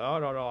 Yeah. Oh,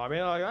 no. I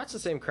mean, like, that's the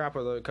same crap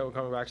with the,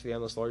 coming back to the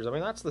endless lawyers. I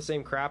mean, that's the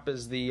same crap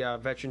as the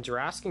veterans are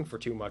asking for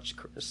too much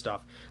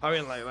stuff. I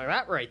mean, like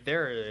that right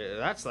there,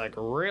 that's like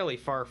really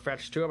far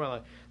fetched too. I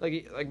mean,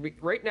 like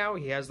right now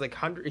he has like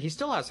he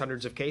still has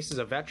hundreds of cases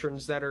of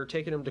veterans that are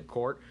taking him to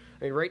court.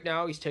 I mean, right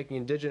now he's taking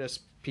Indigenous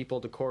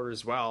people to court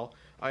as well.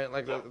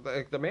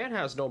 The man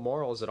has no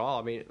morals at all.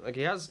 I mean, like,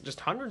 he has just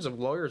hundreds of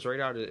lawyers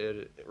right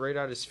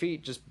at his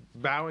feet, just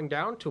bowing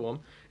down to him,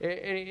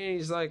 and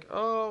he's like,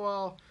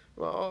 oh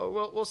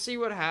well, we'll see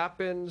what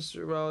happens.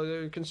 Well,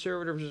 the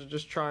conservatives are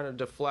just trying to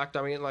deflect.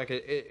 I mean, like,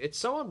 it's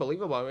so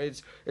unbelievable. I mean,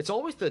 it's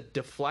always the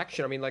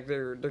deflection. I mean, like,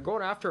 they're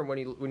going after him when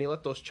he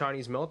let those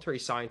Chinese military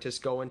scientists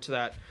go into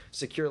that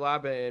secure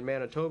lab in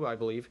Manitoba, I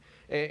believe,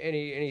 and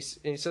he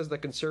says the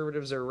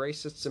conservatives are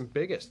racists and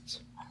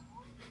bigots.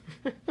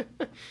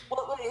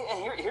 Well,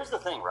 and here's the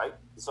thing, right?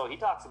 So he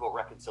talks about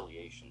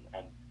reconciliation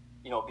and,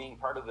 you know, being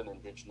part of an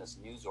Indigenous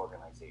news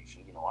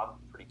organization. You know, I'm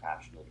pretty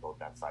passionate about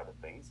that side of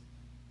things.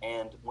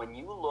 And when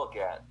you look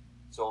at,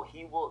 so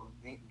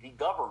the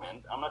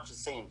government, I'm not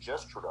just saying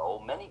just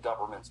Trudeau, many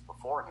governments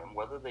before him,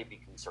 whether they be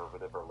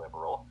conservative or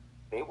liberal,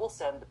 they will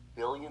send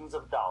billions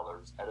of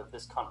dollars out of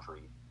this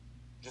country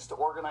just to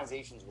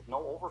organizations with no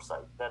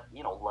oversight that,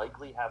 you know,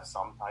 likely have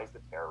some ties to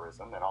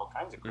terrorism and all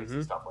kinds of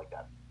crazy stuff like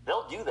that.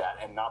 They'll do that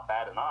and not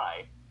bat an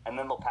eye, and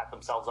then they'll pat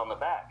themselves on the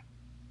back.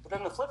 But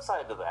then the flip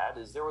side to that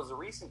is, there was a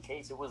recent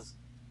case, it was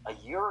a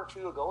year or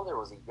two ago, there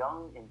was a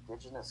young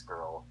Indigenous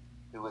girl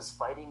who was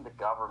fighting the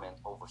government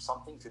over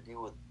something to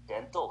do with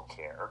dental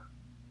care,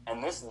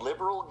 and this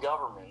liberal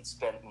government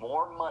spent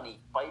more money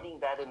fighting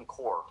that in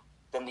court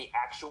than the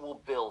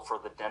actual bill for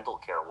the dental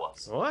care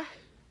was. What?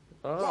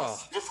 Oh.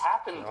 Yes, this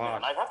happened,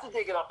 man. I'd have to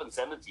dig it up and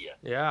send it to you.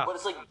 Yeah. But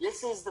it's like,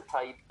 this is the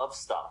type of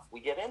stuff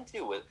we get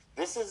into.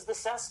 This is the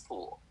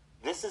cesspool.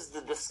 This is the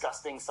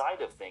disgusting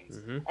side of things.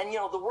 And, you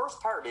know, the worst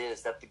part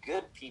is that the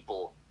good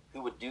people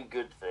who would do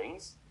good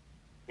things,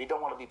 they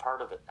don't want to be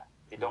part of it now.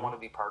 They don't want to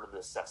be part of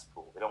this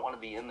cesspool. They don't want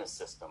to be in this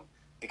system,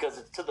 because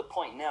it's to the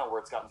point now where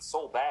it's gotten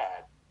so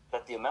bad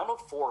that the amount of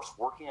force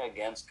working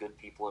against good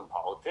people in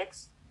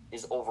politics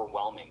is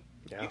overwhelming.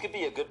 Yeah. You could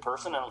be a good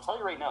person, and I'll tell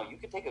you right now, you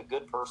could take a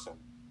good person,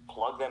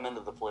 plug them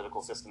into the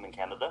political system in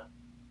Canada,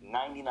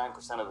 99%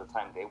 of the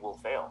time they will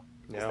fail,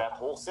 because that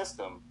whole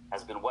system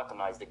has been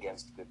weaponized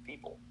against good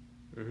people.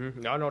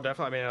 No,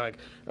 definitely. I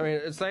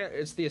mean, it's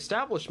the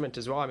establishment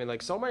as well. I mean,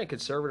 like, so many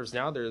conservatives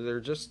now,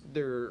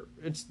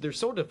 they're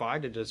so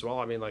divided as well.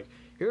 I mean, like,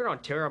 here in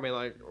Ontario, I mean,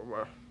 like,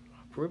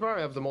 we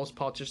probably have the most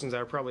politicians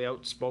that are probably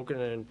outspoken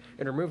and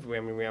removed.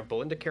 I mean, we have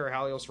Belinda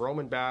Carahalios,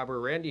 Roman Baber,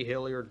 Randy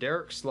Hillier,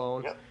 Derek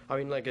Sloan. Yep. I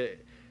mean, like,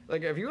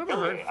 have you ever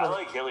heard? I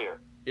like Hillier.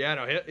 Yeah,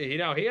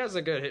 no, he has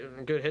a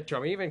good hit to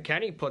him. Even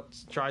Kenny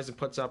tries and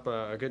puts up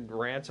a good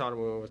rant on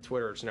him with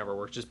Twitter. It's never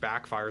works, just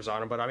backfires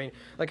on him. But I mean,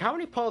 like, how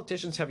many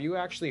politicians have you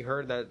actually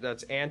heard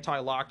that's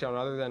anti-lockdown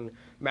other than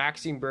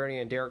Maxime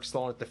Bernier and Derek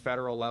Sloan at the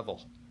federal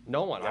level?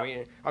 No one.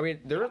 Yeah. I mean,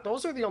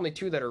 those are the only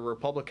two that are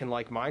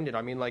Republican-like minded.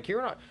 I mean, like,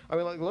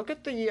 look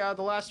at the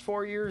last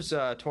 4 years,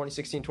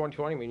 2016,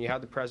 2020. I mean, you had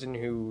the president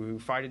who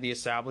fighted the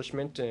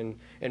establishment and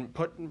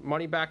put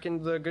money back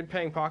into the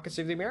good-paying pockets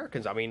of the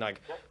Americans. I mean,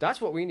 like,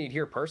 that's what we need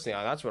here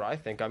personally. That's what I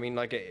think. I mean,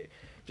 like,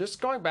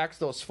 just going back to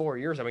those 4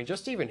 years. I mean,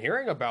 just even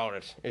hearing about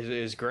it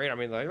is great. I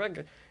mean,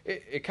 like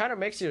it kind of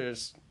makes you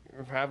just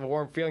have a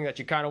warm feeling that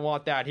you kind of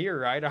want that here,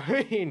 right?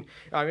 I mean,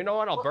 in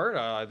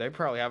Alberta, they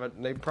probably have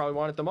it. They probably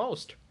want it the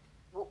most.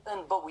 Well,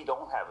 but we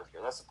don't have it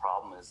here. That's the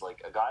problem. Is,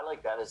 like, a guy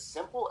like that, as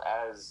simple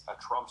as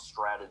a Trump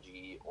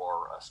strategy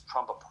or a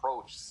Trump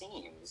approach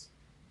seems,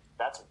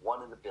 that's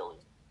one in a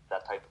billion.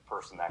 That type of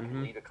person that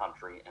can lead a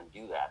country and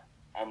do that.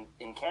 And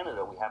in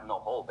Canada, we have no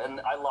hope.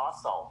 And I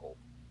lost all hope.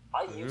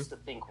 I used to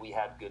think we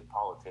had good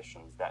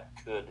politicians that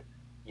could,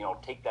 you know,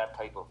 take that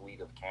type of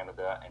lead of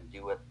Canada and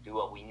do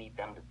what we need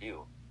them to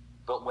do.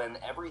 But when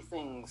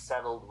everything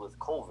settled with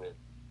COVID,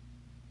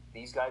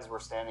 these guys were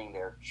standing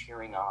there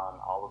cheering on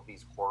all of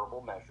these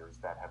horrible measures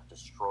that have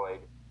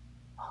destroyed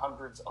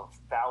hundreds of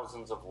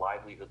thousands of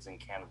livelihoods in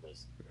Canada.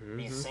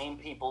 These same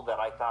people that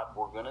I thought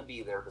were going to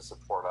be there to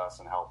support us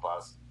and help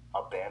us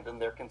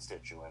abandoned their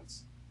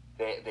constituents.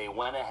 They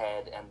went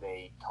ahead and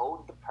they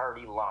towed the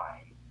party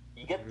line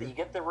You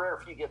get the rare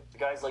few. You get the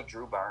guys like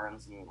Drew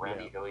Barnes and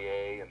Randy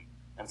Hillier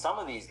and some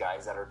of these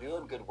guys that are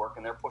doing good work,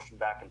 and they're pushing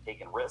back and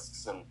taking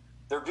risks, and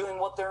they're doing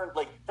what they're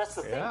like. That's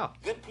the thing.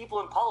 Good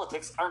people in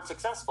politics aren't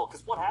successful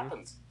because what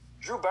happens?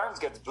 Drew Barnes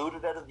gets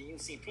booted out of the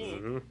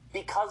UCP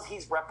because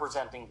he's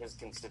representing his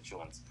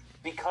constituents,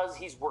 because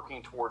he's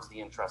working towards the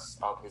interests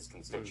of his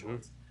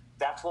constituents.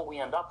 That's what we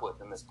end up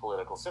with in this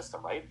political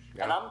system, right?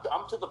 Yeah. And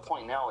I'm to the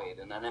point now,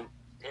 Aiden, and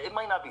it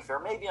might not be fair.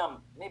 Maybe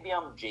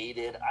I'm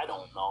jaded. I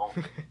don't know.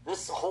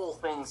 This whole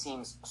thing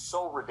seems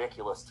so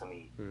ridiculous to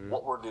me.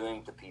 What we're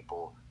doing to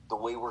people, the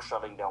way we're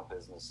shutting down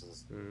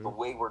businesses, the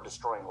way we're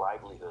destroying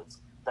livelihoods,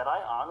 that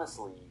I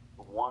honestly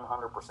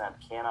 100%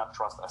 cannot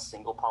trust a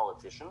single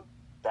politician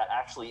that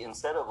actually,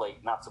 instead of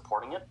like not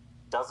supporting it,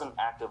 doesn't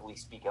actively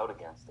speak out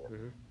against it.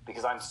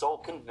 Because I'm so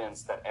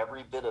convinced that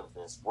every bit of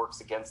this works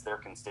against their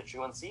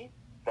constituency,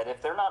 that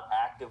if they're not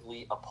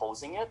actively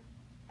opposing it,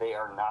 they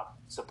are not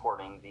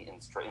supporting the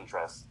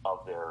interests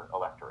of their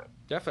electorate.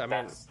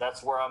 Definitely.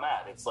 That's where I'm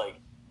at. It's like,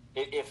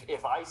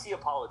 if I see a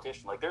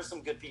politician, like there's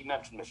some good people, you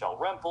mentioned Michelle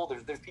Rempel,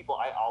 there's people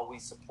I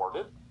always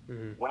supported.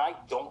 When I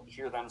don't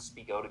hear them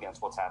speak out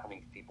against what's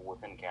happening to people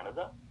within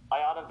Canada,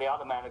 they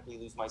automatically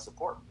lose my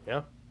support.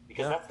 Yeah.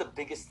 Because that's the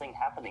biggest thing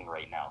happening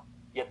right now.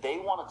 Yet they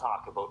want to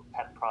talk about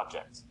pet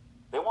projects.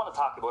 They want to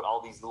talk about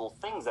all these little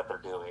things that they're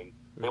doing.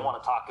 They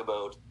want to talk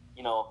about,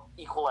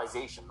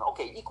 equalization.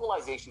 Okay,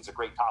 equalization's a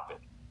great topic.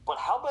 But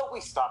how about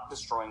we stop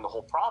destroying the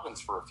whole province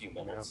for a few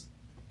minutes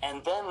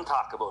and then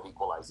talk about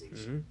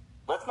equalization?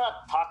 Let's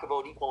not talk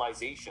about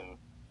equalization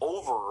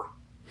over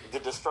the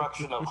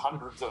destruction of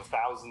hundreds of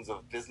thousands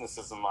of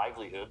businesses and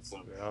livelihoods.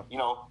 And,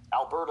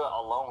 Alberta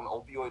alone,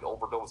 opioid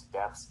overdose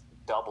deaths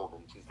doubled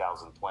in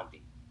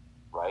 2020,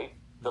 right?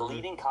 The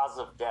leading cause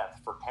of death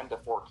for 10 to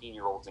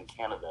 14-year-olds in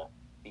Canada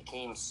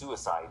became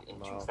suicide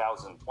in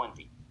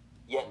 2020.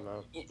 Yet,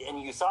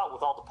 and you saw it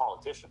with all the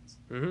politicians.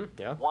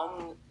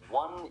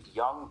 One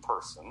young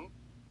person,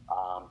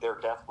 their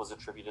death was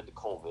attributed to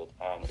COVID,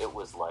 and it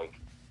was like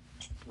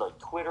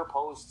Twitter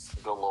posts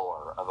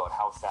galore about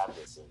how sad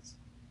this is.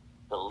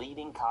 The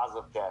leading cause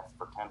of death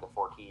for 10 to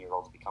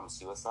 14-year-olds becomes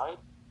suicide.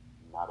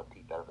 Not a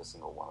peep out of a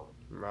single one of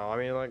them. Well, I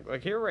mean,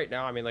 like here right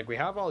now, I mean, like we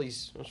have all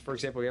these, for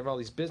example, we have all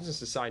these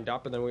businesses signed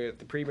up, and then we have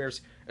the premier's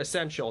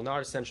essential,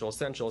 not essential,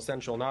 essential,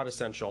 essential, not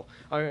essential.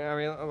 I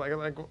mean,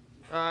 like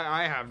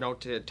I have no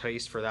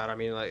taste for that. I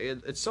mean, like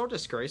it's so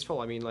disgraceful.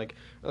 I mean, like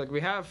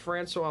we have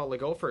Francois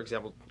Legault, for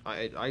example.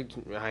 I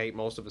hate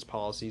most of his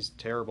policies.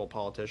 Terrible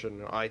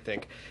politician, I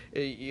think.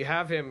 You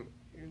have him.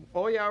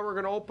 Oh yeah, we're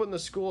gonna open the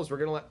schools. We're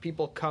gonna let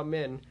people come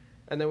in.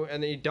 And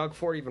then you dug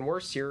for it even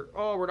worse here.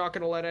 Oh, we're not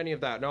going to let any of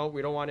that. No,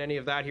 we don't want any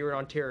of that here in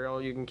Ontario.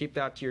 You can keep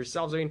that to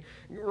yourselves. I mean,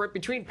 right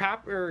between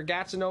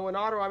Gatineau and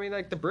Ottawa, I mean,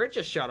 like the bridge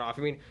is shut off.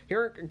 I mean,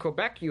 here in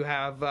Quebec, you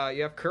have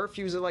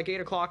curfews at like 8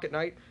 o'clock at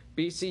night.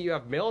 BC, you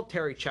have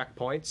military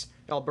checkpoints.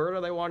 Alberta,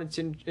 they wanted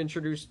to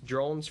introduce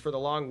drones for the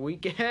long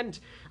weekend.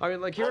 I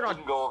mean, like here that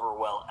didn't go over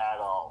well at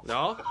all.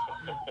 No.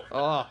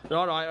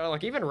 No.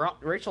 Like even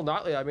Rachel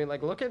Notley. I mean,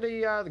 like look at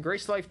the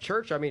Grace Life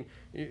Church. I mean,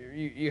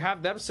 you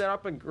have them set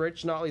up, and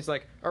Rachel Notley's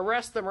like,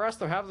 arrest them.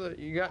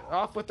 You got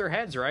off with their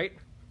heads, right?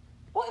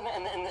 Well,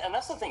 and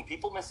that's the thing.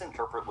 People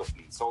misinterpret with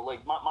me. So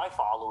like my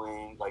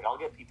following, like I'll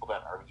get people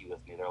that argue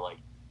with me. They're like,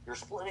 you're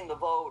splitting the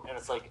vote, and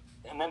it's like,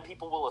 and then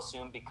people will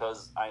assume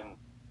because I'm.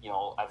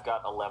 I've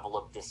got a level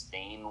of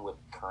disdain with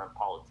current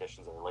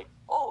politicians that are like,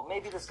 oh,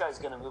 maybe this guy's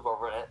going to move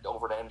over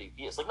to NDP.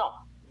 It's like, no,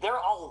 they're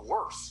all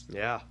worse.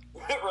 Yeah.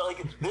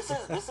 Like this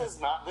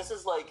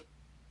is like,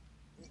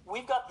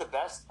 we've got the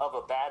best of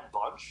a bad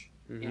bunch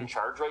in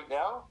charge right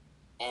now,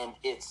 and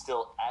it's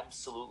still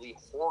absolutely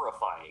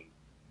horrifying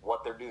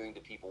what they're doing to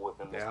people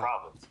within this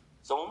province.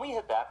 So when we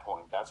hit that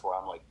point, that's where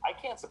I'm like, I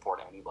can't support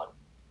anybody.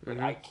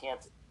 Like I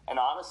can't. And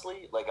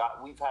honestly, like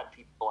we've had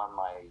people on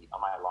my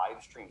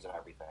live streams and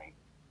everything.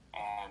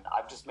 And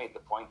I've just made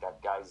the point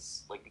that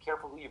guys, like, be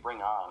careful who you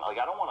bring on. Like,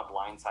 I don't want to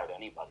blindside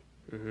anybody.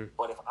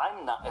 But if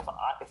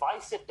I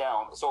sit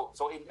down,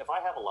 if I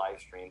have a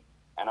live stream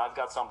and I've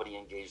got somebody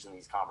engaged in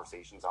these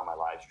conversations on my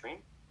live stream,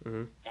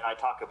 and I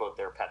talk about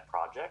their pet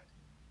project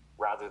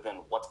rather than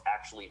what's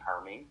actually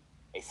harming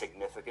a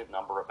significant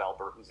number of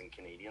Albertans and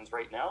Canadians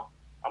right now,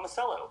 I'm a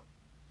sellout,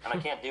 and I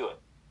can't do it.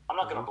 I'm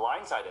not going to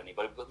blindside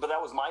anybody, but that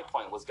was my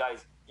point. Was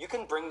guys, you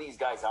can bring these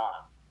guys on.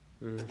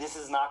 But this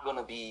is not going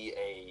to be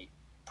a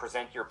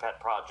present your pet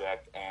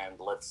project and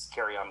let's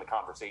carry on the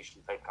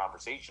conversation type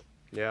conversation.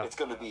 Yeah. It's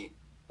going to be,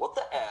 what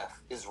the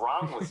F is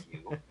wrong with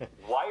you?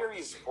 Why are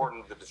you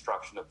supporting the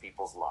destruction of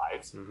people's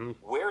lives?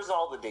 Where's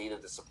all the data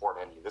to support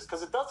any of this?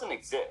 Because it doesn't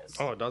exist.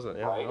 Oh, it doesn't.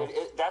 Yeah, right?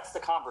 That's the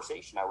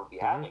conversation I would be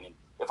having. And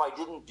if I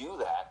didn't do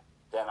that,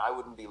 then I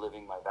wouldn't be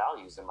living my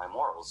values and my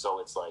morals. So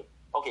it's like,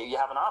 okay, you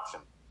have an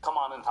option. Come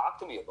on and talk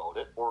to me about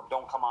it, or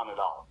don't come on at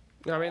all.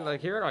 I mean, like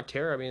here in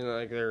Ontario, I mean,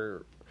 like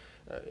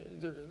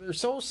they're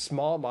so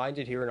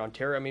small-minded here in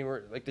Ontario. I mean,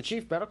 we're like the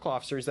chief medical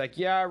officer is like,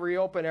 yeah,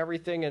 reopen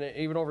everything, and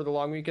even over the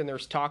long weekend,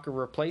 there's talk of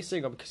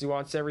replacing them because he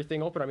wants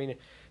everything open. I mean,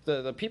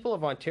 the people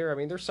of Ontario, I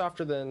mean, they're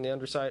softer than the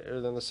underside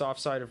or than the soft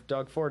side of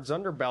Doug Ford's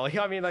underbelly.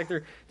 I mean, like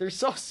they're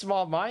so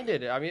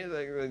small-minded. I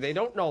mean, they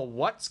don't know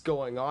what's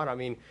going on. I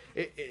mean,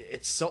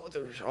 it's so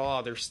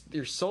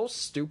they're so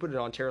stupid in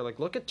Ontario. Like,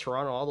 look at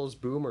Toronto, all those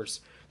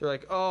boomers. They're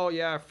like, oh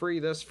yeah, free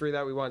this, free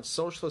that. We want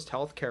socialist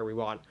healthcare. We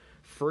want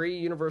free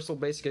universal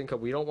basic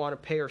income. We don't want to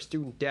pay our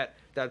student debt.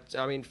 That's,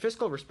 I mean,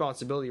 fiscal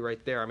responsibility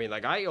right there. I mean,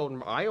 like I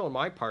own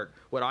my part,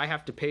 what I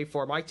have to pay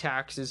for, my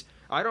taxes.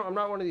 I'm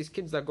not one of these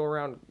kids that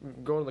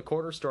go to the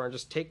corner store and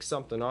just take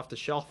something off the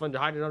shelf and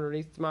hide it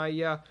underneath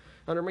my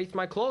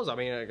clothes. I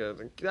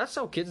mean, that's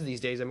how kids these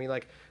days. I mean,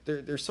 like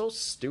they're so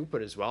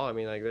stupid as well. I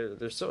mean, like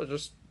they're so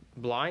just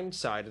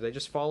blindsided. They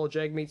just follow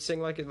Jagmeet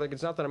Singh like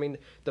it's nothing. I mean,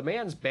 the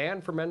man's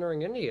banned from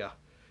entering India.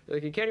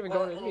 Like he can't even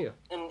go to India.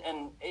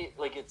 And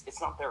like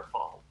it's not their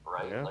fault,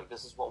 right? Yeah. Like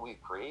this is what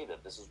we've created.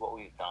 This is what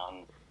we've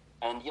done.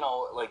 And you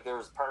know, like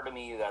there's part of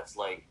me that's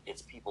like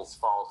it's people's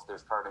fault.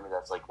 There's part of me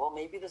that's like, well,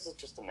 maybe this is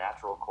just a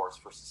natural course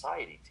for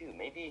society too.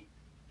 Maybe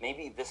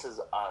this is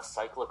a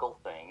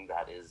cyclical thing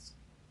that is,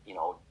 you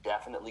know,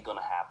 definitely going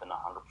to happen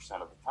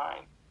 100% of the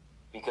time,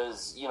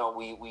 because you know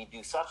we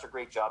do such a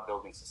great job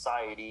building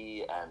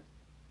society and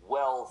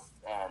wealth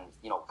and,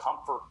 you know,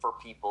 comfort for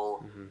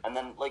people. And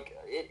then like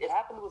it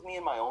happened with me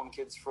and my own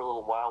kids for a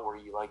little while, where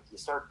you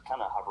start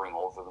kind of hovering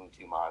over them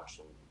too much,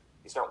 and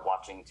you start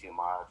watching too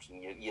much,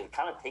 and you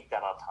kind of take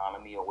that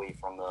autonomy away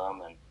from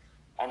them,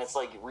 and it's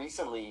like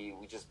recently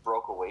we just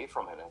broke away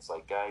from it, and it's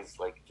like, guys,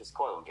 like just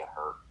go out and get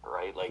hurt,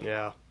 right? Like,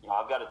 yeah, you know,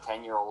 I've got a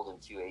 10-year-old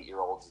and 2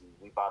 8-year-olds, and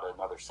we bought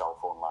another cell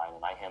phone line,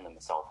 and I hand them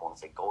the cell phone and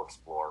say, go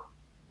explore,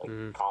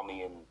 like call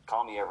me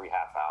every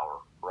half hour,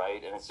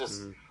 right? And it's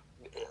just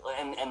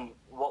and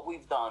what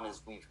we've done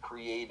is we've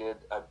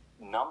created a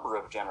number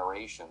of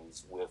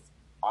generations with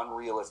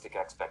unrealistic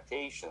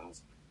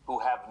expectations who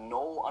have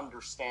no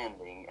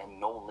understanding and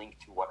no link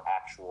to what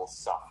actual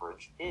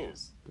suffrage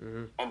is.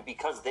 And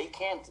because they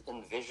can't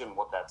envision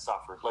what that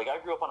suffrage, like I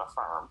grew up on a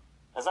farm.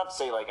 That's not to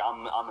say like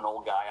I'm an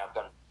old guy, I've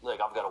got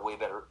a way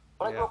better,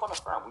 but I grew up on a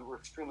farm. We were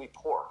extremely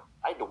poor.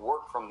 I had to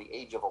work from the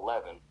age of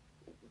 11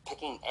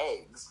 picking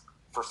eggs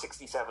for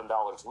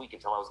 $67 a week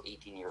until I was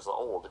 18 years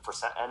old.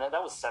 And that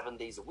was 7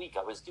 days a week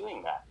I was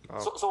doing that.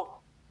 Oh.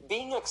 So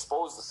being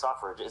exposed to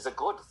suffrage is a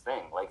good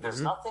thing. Like there's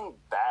nothing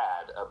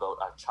bad about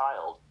a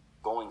child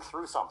going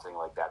through something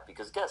like that,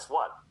 because guess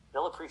what?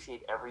 They'll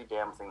appreciate every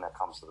damn thing that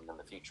comes to them in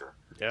the future.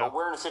 Yeah. But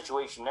we're in a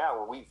situation now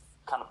where we've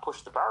kind of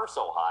pushed the bar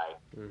so high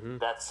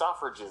that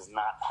suffrage is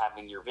not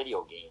having your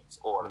video games,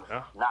 or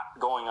not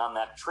going on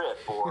that trip,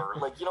 or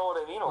like, you know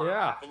what I mean, or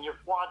having your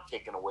quad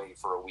taken away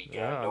for a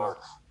weekend, or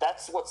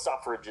that's what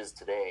suffrage is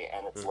today.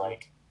 And it's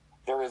like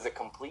there is a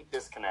complete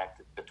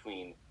disconnect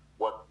between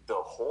what the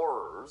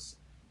horrors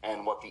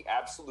and what the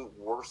absolute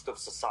worst of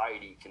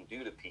society can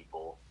do to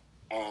people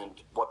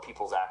and what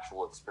people's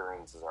actual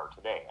experiences are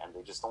today, and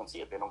they just don't see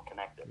it. They don't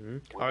connect it.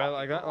 I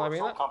like that. I mean,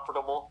 so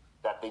comfortable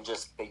that they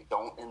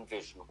don't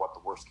envision what the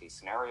worst case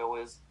scenario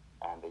is,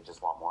 and they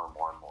just want more and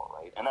more and more,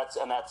 right? And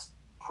that's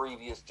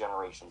previous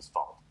generations'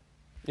 fault.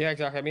 Yeah,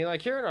 exactly. I mean,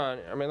 like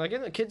like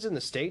in the kids in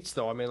the States,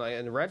 though. I mean, like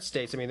in the red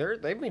states. I mean,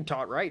 they've been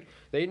taught right.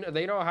 They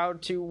know how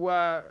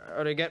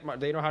to get.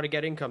 They know how to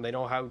get income. They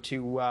know how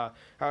to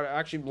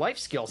actually life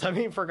skills. I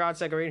mean, for God's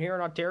sake. I mean, here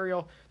in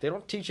Ontario, they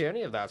don't teach you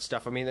any of that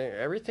stuff. I mean,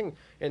 everything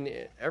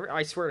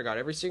I swear to God,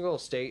 every single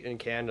state in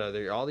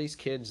Canada, all these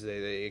kids,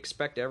 they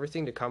expect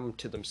everything to come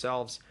to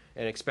themselves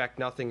and expect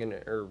nothing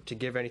or to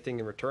give anything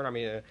in return. I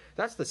mean,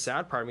 that's the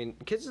sad part. I mean,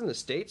 kids in the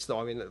States,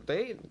 though. I mean,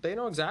 they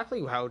know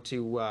exactly how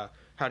to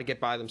get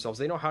by themselves.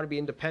 They know how to be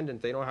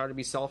independent. They know how to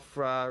be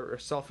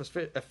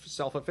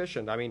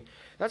self-efficient. I mean,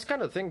 that's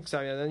kind of the thing.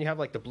 And then you have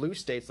like the blue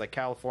states like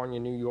California,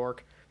 New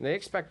York, and they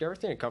expect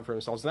everything to come from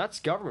themselves. And that's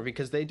government,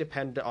 because they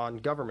depend on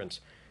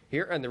government.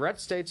 Here, and the red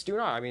states do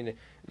not. I mean,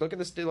 look at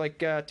this, like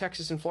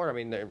Texas and Florida.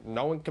 I mean,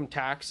 no income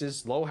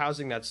taxes, low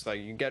housing. That's like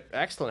you get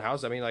excellent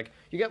housing. I mean, like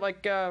you get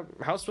like a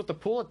house with a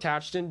pool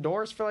attached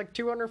indoors for like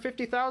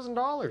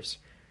 $250,000.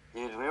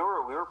 Dude, we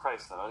were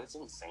pricing out. It's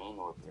insane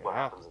what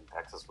happens in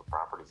Texas with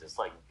properties. It's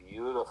like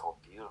beautiful,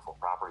 beautiful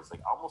properties, like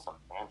almost a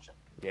mansion.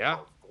 Yeah.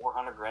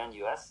 Like $400,000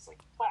 US. It's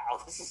like, wow,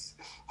 this is.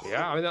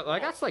 Yeah, I mean,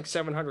 like that's like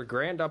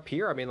 $700,000 up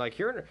here. I mean, like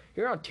here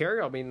in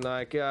Ontario. I mean,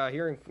 like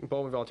here in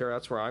Bowmanville, Ontario.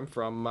 That's where I'm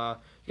from.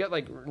 You got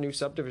like new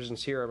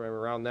subdivisions here. I mean,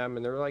 around them,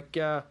 and they're like,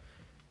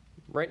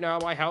 right now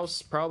my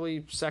house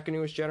probably second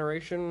newest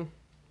generation,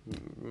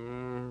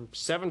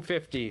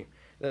 $750,000.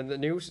 And the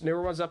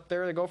newer ones up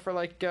there, they go for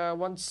like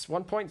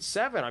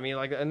 1.7. I mean,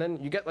 like, and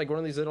then you get like one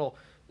of these little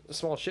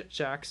small shit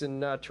shacks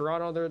in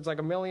Toronto. There, it's like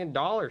 $1 million.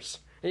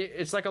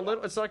 It's like a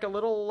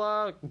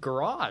little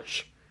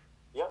garage.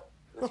 Yep,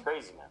 it's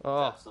crazy, man.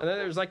 It's and then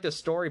there's like this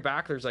story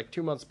back. There's like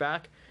 2 months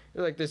back.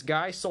 Like this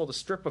guy sold a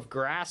strip of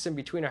grass in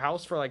between a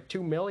house for like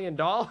 $2 million.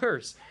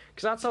 Because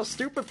that's how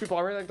stupid people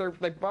are. Like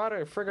they bought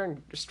a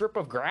friggin' strip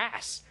of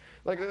grass.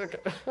 like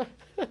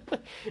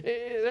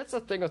that's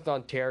the thing with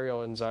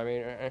Ontarians. I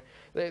mean,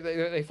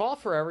 they fall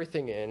for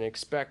everything and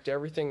expect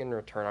everything in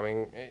return. I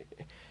mean,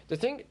 the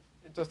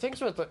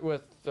things with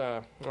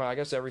well, I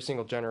guess every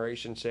single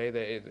generation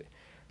say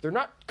they're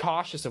not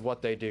cautious of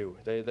what they do.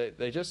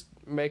 They just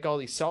make all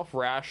these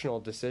self-rational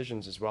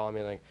decisions as well. I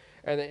mean, like,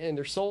 and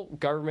they're so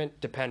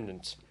government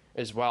dependent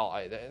as well.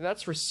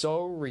 That's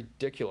so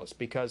ridiculous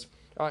because,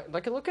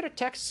 like, look at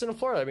Texas and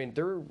Florida. I mean,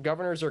 their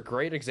governors are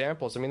great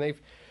examples. I mean,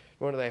 they've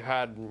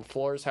had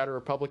Florida's had a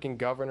Republican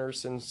governor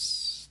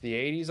since the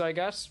 80s, I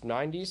guess,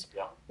 90s.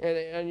 Yeah.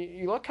 And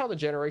you look how the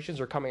generations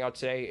are coming out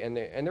today, and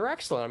they're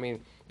excellent. I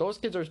mean, those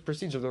kids are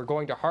prestigious. They're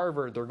going to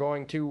Harvard. They're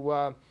going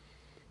to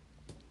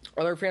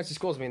other fancy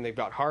schools. I mean, they've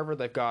got Harvard.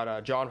 They've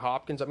got John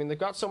Hopkins. I mean, they've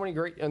got so many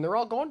great, and they're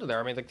all going to there.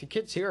 I mean, like the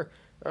kids here,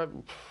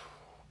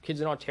 kids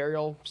in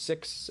Ontario,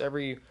 6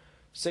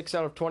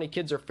 out of 20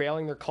 kids are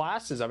failing their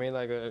classes. I mean,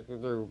 like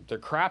they're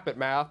crap at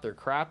math. They're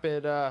crap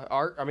at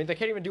art. I mean, they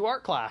can't even do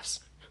art class.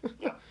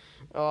 Yeah.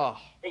 Oh.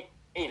 Hey,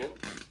 Aiden,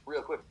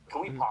 real quick,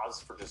 can we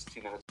pause for just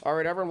 2 minutes? All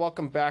right, everyone,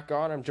 welcome back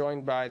on. I'm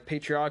joined by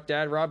patriotic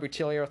dad Rob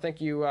Boutilier. Thank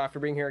you for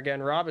being here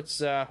again, Rob. Let's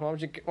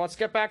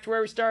get back to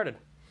where we started.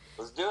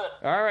 Let's do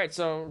it. All right,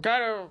 so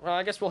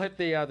I guess we'll hit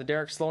the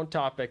Derek Sloan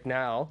topic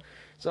now.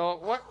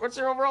 So what's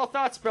your overall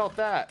thoughts about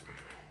that?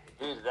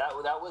 Dude,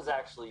 that was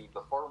actually,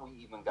 before we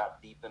even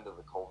got deep into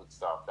the COVID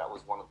stuff, that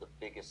was one of the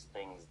biggest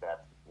things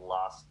that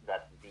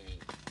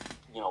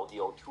the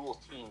O'Toole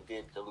team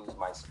did to lose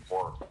my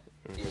support,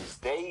 is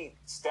they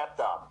stepped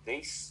up.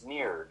 They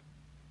smeared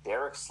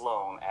Derek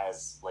Sloan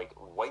as, like,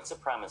 white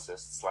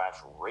supremacist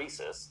 /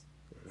 racist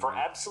for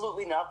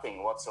absolutely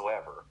nothing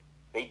whatsoever.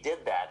 They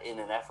did that in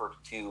an effort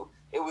to,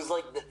 it was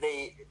like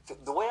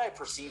the way I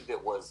perceived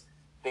it was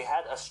they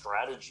had a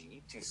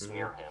strategy to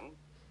smear him,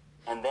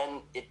 and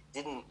then it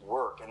didn't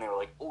work, and they were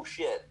like, oh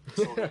shit,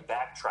 so they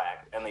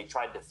backtracked and they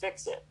tried to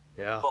fix it.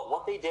 Yeah. But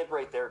what they did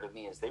right there to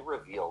me is they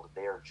revealed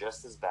they are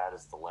just as bad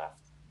as the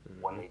left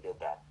when they did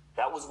that.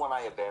 That was when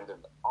I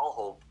abandoned all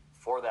hope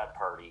for that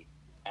party,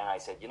 and I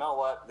said, you know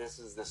what, this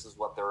is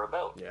what they're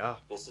about. Yeah.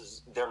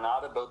 They're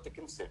not about the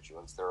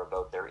constituents, they're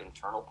about their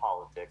internal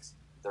politics,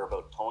 they're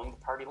about towing the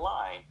party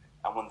line,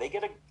 and when they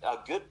get a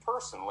good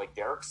person like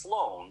Derek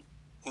Sloan,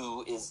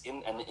 who is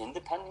an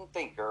independent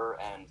thinker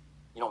and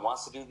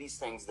wants to do these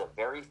things, the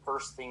very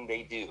first thing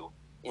they do,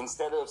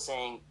 instead of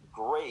saying,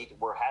 great,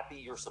 we're happy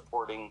you're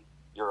supporting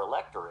your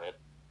electorate,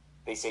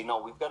 they say,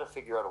 no, we've got to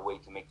figure out a way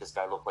to make this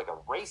guy look like a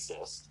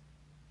racist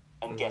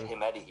and get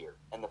him out of here.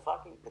 And the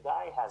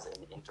guy has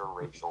an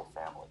interracial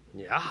family.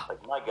 Yeah.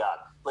 Like, my God.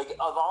 Like,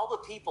 of all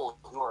the people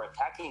who are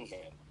attacking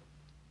him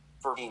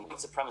for being white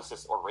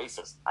supremacist or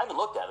racist, I haven't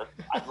looked at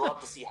it. I'd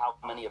love to see how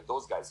many of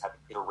those guys have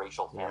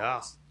interracial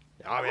families.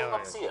 Yeah. I mean,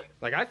 love to see it.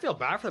 Like, I feel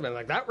bad for them. And,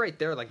 like, that right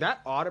there, like,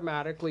 that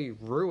automatically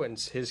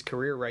ruins his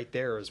career right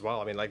there as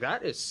well. I mean, like,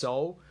 that is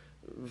so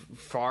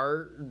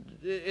far,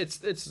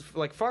 it's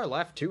like far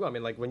left too. I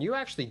mean, like, when you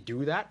actually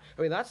do that,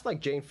 I mean, that's like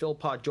Jane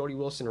Philpott, Jody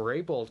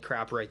Wilson-Raybould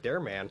crap right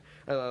there, man.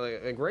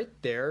 Like right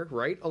there,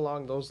 right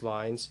along those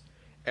lines,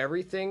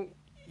 everything,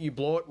 you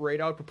blow it right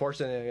out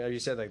proportion. And as you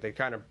said, like, they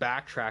kind of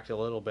backtracked a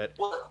little bit.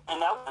 Well,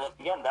 and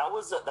that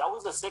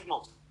was a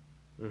signal.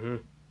 Mm-hmm.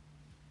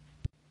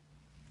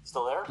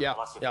 Still there?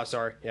 Yeah.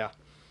 Sorry. Yeah.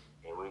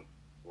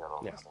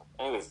 Yeah.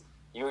 Anyways,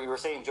 you were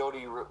saying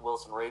Jody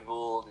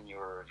Wilson-Raybould, and you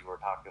were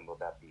talking about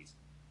that piece.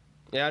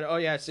 Yeah. Oh,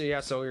 yeah.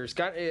 So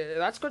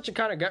that's what you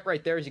kind of get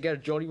right there. Is you get a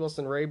Jody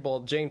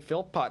Wilson-Raybould, Jane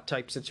Philpott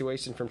type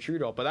situation from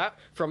Trudeau, but that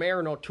from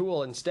Aaron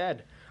O'Toole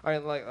instead. I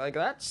mean, like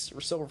that's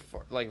so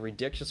like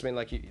ridiculous. I mean,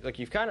 like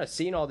you've kind of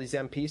seen all these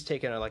MPs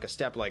taking a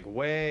step like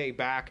way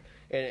back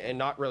and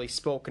not really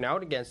spoken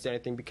out against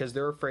anything because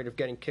they're afraid of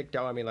getting kicked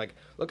out. I mean, like,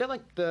 look at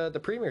like the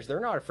premiers; they're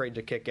not afraid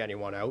to kick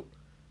anyone out.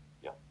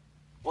 Yeah.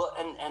 Well,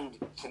 and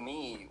to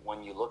me,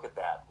 when you look at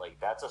that, like,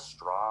 that's a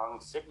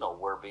strong signal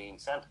we're being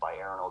sent by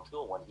Aaron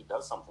O'Toole when he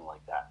does something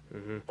like that.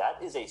 Mm-hmm.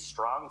 That is a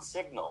strong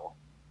signal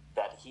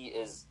that he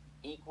is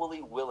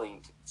equally willing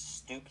to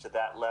stoop to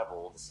that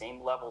level, the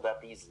same level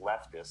that these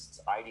leftists,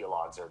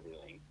 ideologues are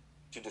doing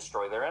to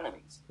destroy their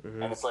enemies.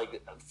 Mm-hmm. And it's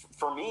like,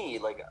 for me,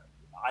 like,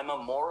 I'm a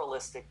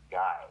moralistic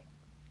guy.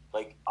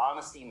 Like,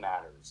 honesty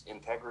matters,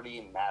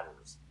 integrity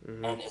matters.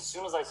 Mm-hmm. And as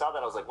soon as I saw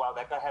that, I was like, wow,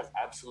 that guy has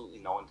absolutely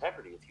no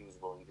integrity if he was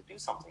willing to do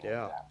something like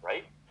that,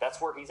 right? That's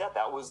where he's at.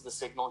 That was the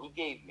signal he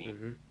gave me,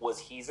 was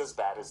he's as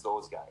bad as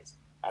those guys.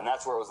 And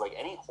that's where it was like,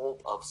 any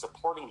hope of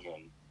supporting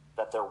him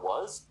that there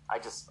was, I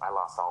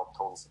lost all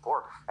total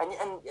support. And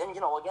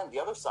again, the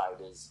other side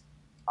is,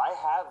 I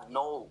have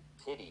no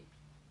pity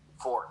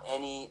for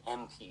any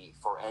MP,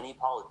 for any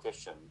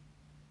politician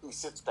who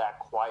sits back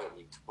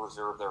quietly to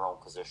preserve their own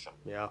position.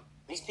 Yeah.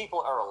 These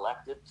people are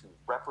elected to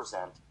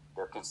represent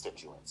their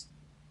constituents.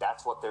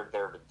 That's what they're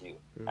there to do.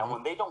 Mm-hmm. And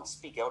when they don't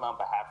speak out on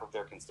behalf of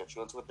their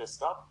constituents with this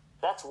stuff,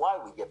 that's why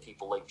we get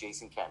people like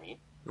Jason Kenney,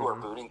 who are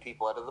booting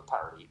people out of the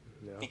party,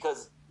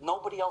 because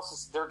nobody else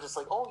is, they're just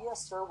like, oh,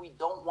 yes, sir, we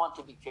don't want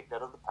to be kicked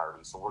out of the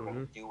party, so we're going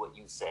to do what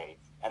you say.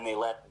 And they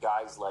let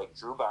guys like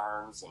Drew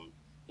Barnes and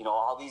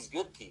all these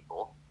good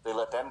people, they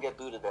let them get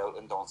booted out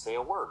and don't say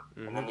a word.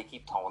 And then they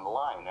keep towing the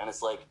line. And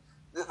it's like,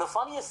 the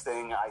funniest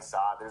thing I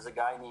saw, there's a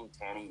guy named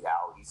Tanny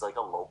Yao. He's like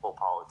a local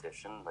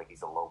politician, like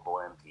he's a local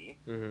MP.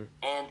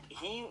 And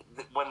he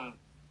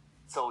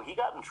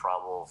got in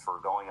trouble for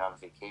going on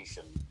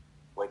vacation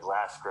like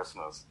last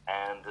Christmas.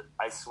 And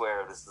I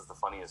swear this is the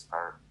funniest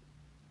part.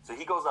 So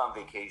he goes on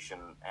vacation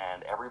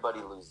and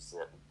everybody loses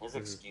it. His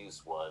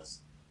excuse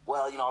was,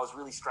 well, I was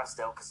really stressed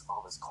out because of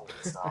all this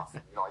COVID stuff.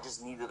 And, I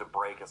just needed a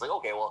break. It's like,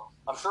 okay, well,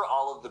 I'm sure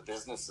all of the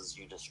businesses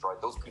you destroyed,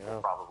 those people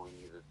probably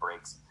needed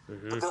breaks.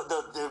 But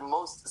the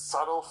most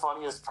subtle,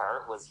 funniest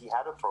part was he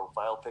had a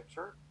profile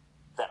picture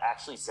that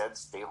actually said,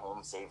 stay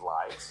home, save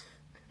lives.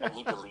 And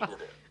he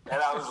deleted it.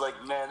 And I was like,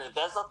 man,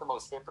 that's not the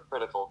most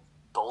hypocritical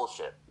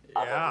bullshit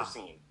I've ever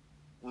seen.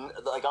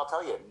 Like, I'll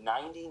tell you,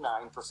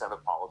 99%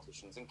 of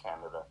politicians in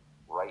Canada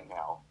right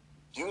now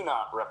do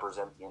not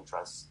represent the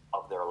interests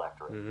of their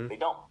electorate. They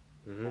don't.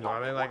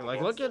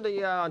 Look at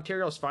the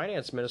Ontario's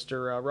finance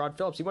minister, Rod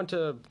Phillips. He went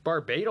to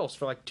Barbados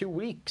for like 2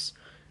 weeks.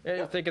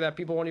 And thinking that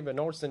people won't even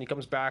notice, then he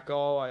comes back,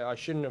 I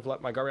shouldn't have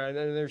let my government.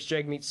 And then there's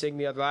Jagmeet Singh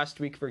the last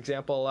week, for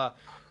example.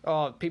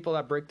 People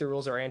that break the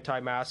rules are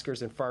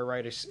anti-maskers and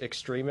far-right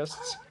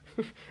extremists.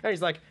 And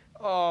he's like,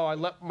 I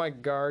let my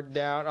guard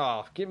down.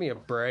 Oh, give me a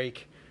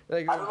break.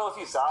 Like, I don't know if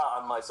you saw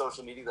on my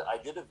social media that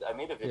I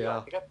made a video.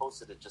 I think I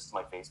posted it just to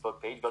my Facebook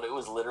page, but it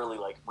was literally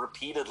like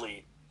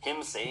repeatedly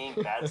him saying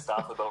bad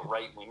stuff about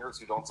right-wingers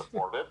who don't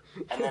support it.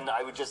 And then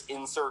I would just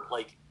insert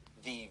like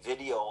the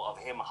video of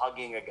him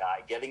hugging a guy,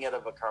 getting out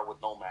of a car with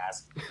no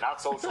mask,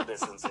 not social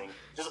distancing,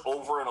 just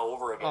over and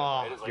over again. Oh,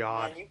 right? It was like,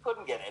 God. man, you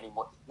couldn't get any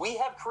more. We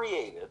have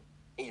created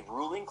a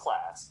ruling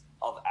class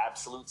of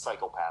absolute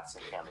psychopaths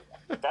in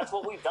Canada. That's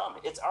what we've done.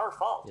 It's our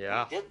fault.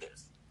 Yeah. We did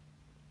this.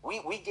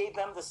 We gave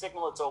them the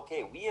signal it's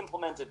okay. We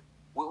implemented,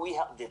 we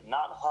did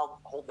not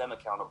hold them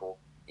accountable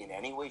in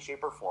any way,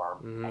 shape, or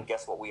form. And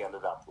guess what we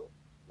ended up with?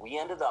 We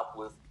ended up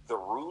with the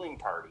ruling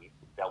party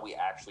that we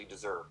actually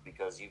deserve,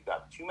 because you've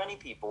got too many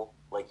people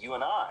like you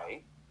and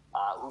I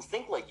who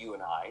think like you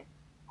and I,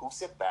 who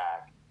sit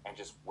back and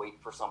just wait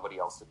for somebody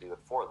else to do it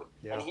for them.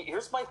 Yeah. And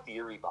here's my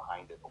theory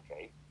behind it,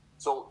 okay?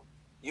 So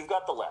you've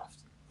got the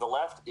left. The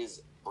left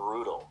is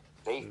brutal.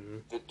 They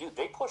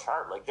push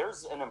hard. Like,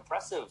 there's an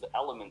impressive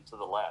element to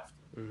the left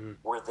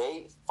where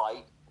they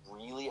fight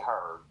really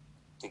hard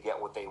to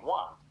get what they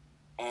want.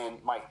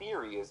 And my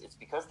theory is it's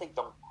because they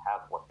don't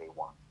have what they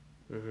want.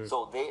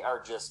 So they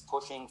are just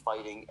pushing,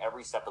 fighting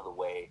every step of the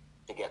way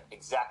to get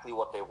exactly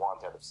what they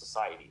want out of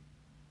society.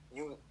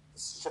 You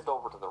shift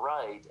over to the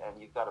right,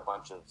 and you've got a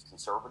bunch of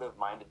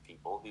conservative-minded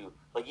people who,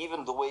 like,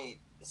 even the way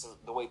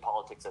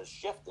politics has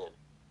shifted,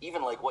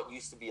 even like what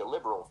used to be a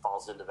liberal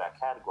falls into that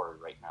category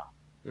right now.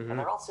 And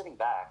they're all sitting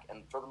back,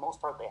 and for the most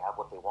part, they have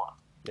what they want.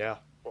 Yeah.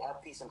 They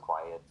have peace and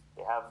quiet.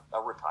 They have a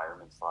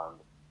retirement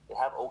fund. They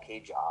have okay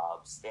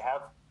jobs. They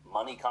have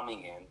money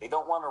coming in. They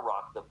don't want to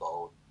rock the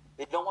boat.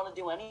 They don't want to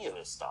do any of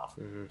this stuff.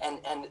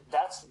 And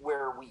that's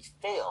where we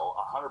fail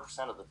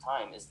 100% of the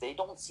time, is they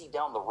don't see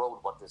down the road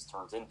what this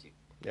turns into.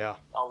 Yeah.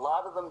 A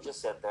lot of them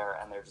just sit there,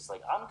 and they're just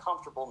like, I'm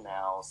comfortable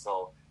now,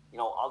 so,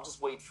 I'll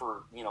just wait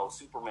for,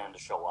 Superman to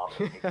show up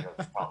and take care of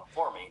this problem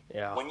for me.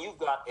 Yeah. When you've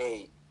got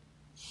a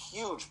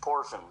huge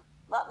portion,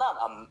 not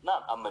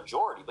a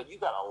majority, but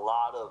you've got a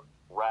lot of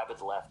rabid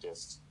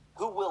leftists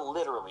who will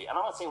literally, and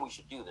I'm not saying we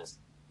should do this,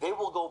 they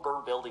will go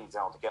burn buildings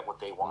down to get what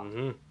they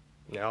want.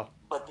 Yeah.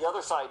 But the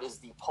other side is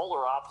the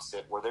polar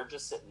opposite, where they're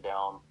just sitting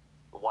down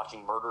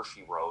watching Murder,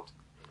 She Wrote,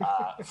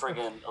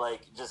 friggin'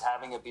 like just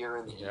having a beer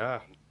in the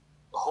evening,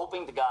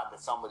 hoping to God that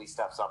somebody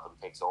steps up and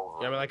takes over.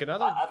 Yeah, but like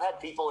another... I've had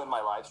people in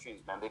my live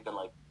streams, man, they've been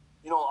like,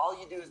 all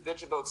you do is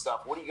bitch about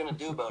stuff. What are you going to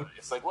do about it?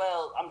 It's like,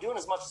 well, I'm doing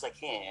as much as I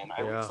can. I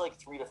reach like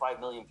 3 to 5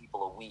 million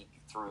people a week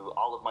through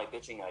all of my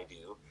bitching I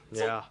do. It's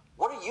like,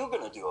 what are you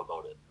going to do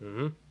about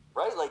it?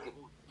 Right? Like,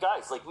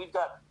 guys, like, we've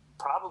got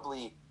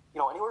probably,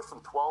 anywhere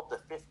from 12 to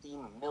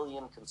 15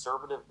 million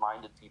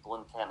conservative-minded people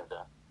in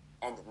Canada,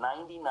 and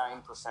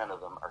 99%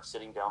 of them are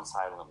sitting down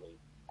silently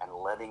and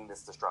letting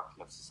this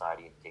destruction of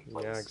society take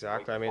place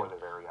right before their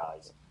very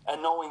eyes, and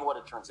knowing what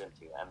it turns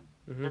into, and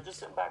they're just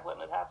sitting back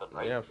letting it happen,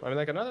 right? Yeah, I mean,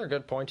 like, another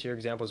good point to your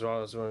example as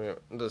well is when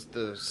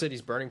the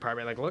city's burning part. I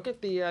mean, like, look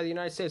at the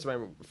United States. I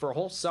mean, for a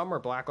whole summer,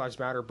 Black Lives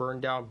Matter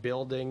burned down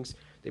buildings.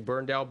 They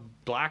burned down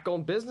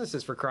black-owned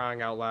businesses, for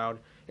crying out loud,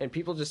 and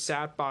people just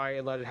sat by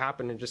and let it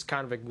happen and just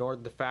kind of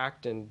ignored the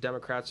fact, and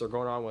Democrats are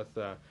going on with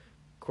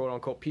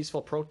quote-unquote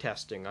peaceful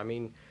protesting. I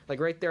mean,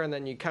 like, right there, and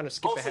then you kind of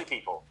skip ahead.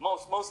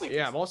 Mostly people.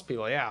 Yeah, most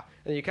people, yeah.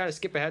 And you kind of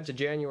skip ahead to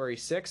January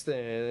 6th,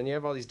 and then you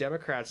have all these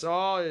Democrats,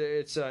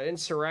 it's an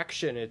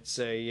insurrection, it's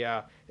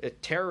a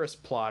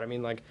terrorist plot. I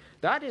mean, like,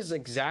 that is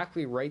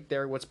exactly right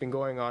there what's been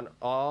going on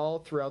all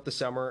throughout the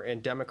summer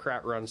in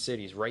Democrat-run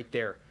cities, right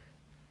there.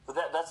 But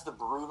that's the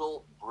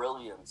brutal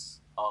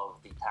brilliance of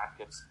the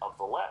tactics of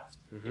the left,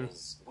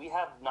 is we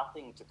have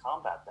nothing to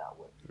combat that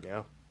with.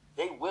 Yeah.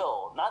 They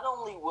will, not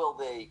only will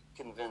they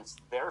convince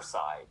their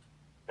side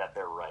that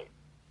they're right,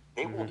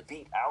 they will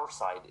beat our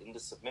side into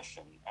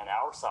submission, and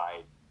our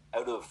side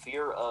out of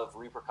fear of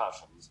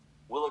repercussions,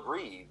 will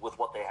agree with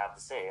what they have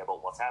to say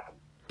about what's happened.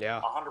 Yeah.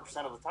 100%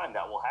 of the time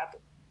that will happen.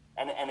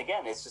 And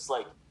again, it's just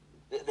like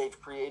they've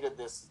created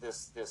this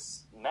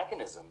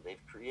mechanism. They've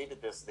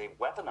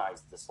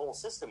weaponized this whole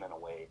system in a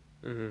way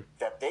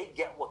that they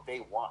get what they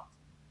want.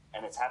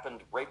 And it's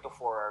happened right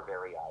before our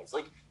very eyes.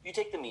 Like, you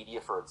take the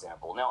media, for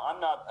example. Now, I'm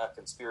not a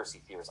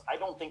conspiracy theorist. I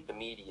don't think the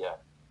media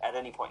at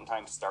any point in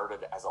time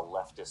started as a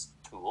leftist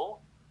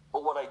tool.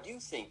 But what I do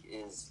think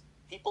is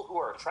people who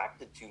are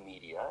attracted to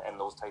media and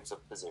those types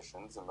of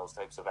positions and those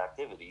types of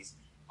activities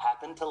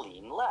happen to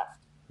lean left.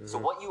 So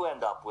what you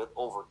end up with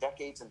over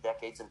decades and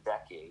decades and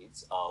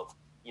decades of,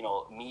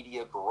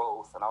 media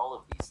growth and all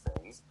of these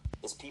things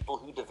is people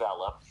who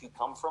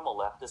come from a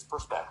leftist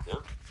perspective,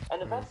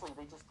 and eventually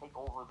they just take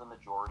over the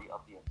majority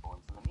of the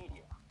influence in the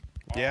media.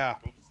 And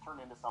they just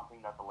turn into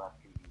something that the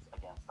left can use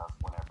against us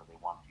whenever they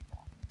want to.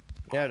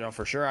 Yeah, no,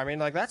 for sure. I mean,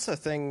 like, that's the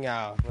thing.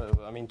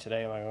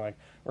 Today, like,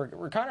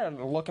 we're kind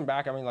of looking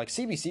back. I mean, like,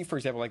 CBC, for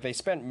example, like, they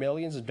spent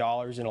millions of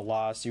dollars in a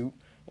lawsuit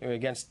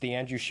against the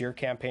Andrew Scheer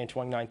campaign in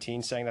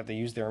 2019, saying that they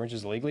used their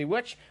images illegally,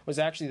 which was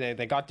actually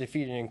they got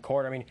defeated in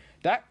court. I mean,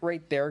 that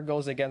right there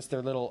goes against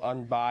their little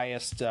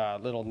unbiased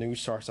little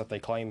news source that they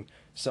claim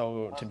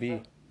to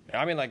be.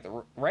 I mean, like,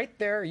 right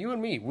there, you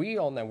and me, we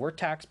own them. We're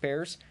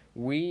taxpayers.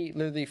 We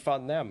literally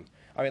fund them.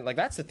 I mean, like,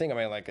 that's the thing. I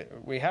mean, like,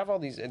 we have all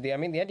these. The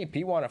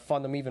NDP want to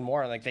fund them even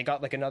more. Like, they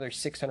got like another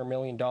 $600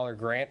 million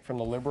grant from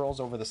the Liberals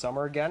over the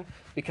summer again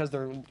because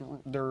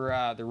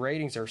their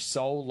ratings are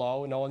so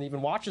low. No one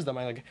even watches them.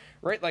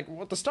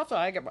 What the stuff that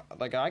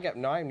I get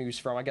Nine News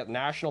from. I get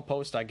National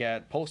Post. I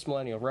get Post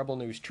Millennial, Rebel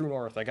News, True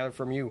North. I got it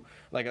from you.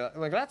 Like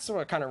that's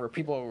what kind of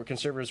people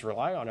conservatives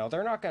rely on now.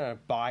 They're not going to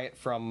buy it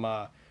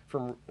from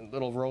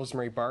little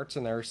Rosemary Bartz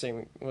and they're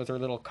saying with her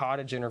little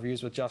cottage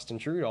interviews with Justin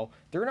Trudeau.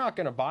 They're not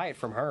going to buy it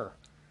from her.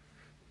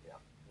 Yeah,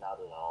 not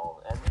at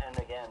all. And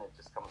again, it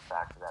just comes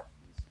back to that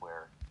piece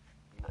where,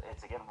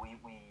 it's again,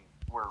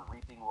 we're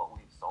reaping what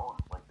we've sown.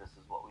 Like, this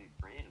is what we've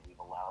created. We've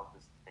allowed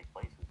this to take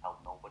place. We've held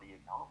nobody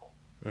accountable.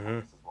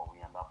 And this is what we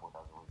end up with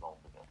as a result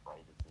of it,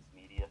 right? It's this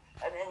media.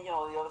 And the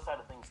other side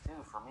of things, too,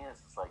 for me,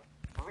 is it's like,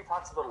 everybody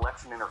talks about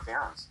election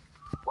interference.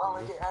 Well,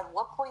 at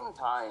what point in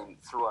time,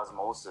 through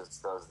osmosis,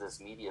 does this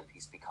media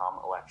piece become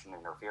election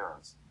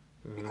interference?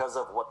 Because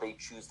of what they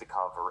choose to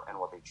cover and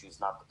what they choose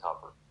not to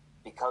cover.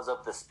 Because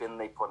of the spin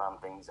they put on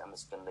things and the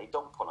spin they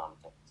don't put on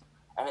things.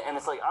 And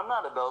it's like, I'm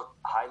not about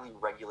highly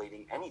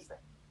regulating anything.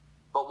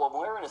 But when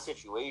we're in a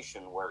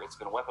situation where it's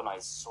been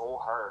weaponized so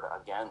hard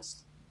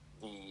against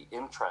the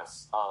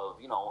interests of,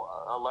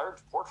 a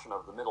large portion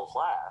of the middle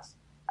class,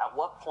 at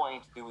what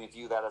point do we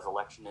view that as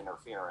election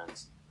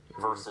interference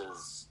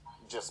versus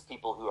just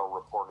people who are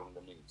reporting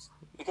the news?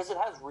 Because it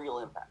has real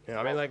impact. Yeah,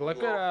 I mean,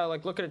 look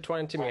at it.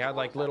 2010. We had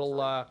like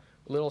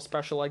little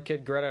special ed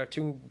kid Greta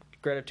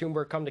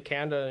Thunberg come to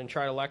Canada and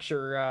try to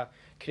lecture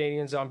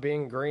Canadians on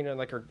being green, and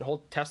like her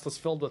whole Tesla's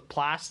filled with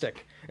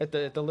plastic at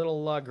the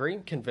little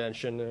green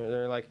convention. And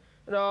they're like,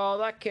 no,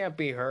 that can't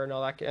be her.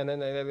 No, and then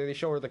they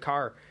show her the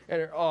car,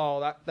 and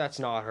that's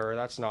not her.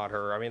 That's not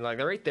her. I mean, like,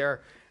 they're right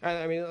there.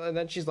 And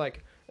then she's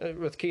like,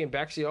 with Key and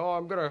Bexy,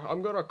 I'm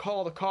gonna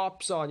call the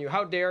cops on you.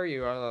 How dare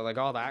you? Like,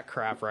 all that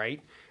crap,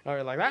 right? I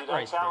mean, like that. Dude,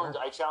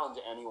 I challenge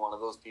any one of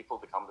those people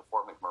to come to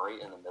Fort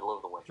McMurray in the middle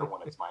of the winter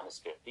when it's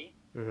 -50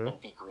 and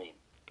be green.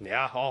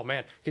 Yeah. Oh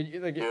man.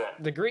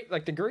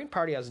 The Green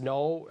Party has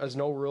no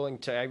ruling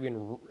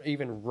to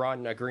even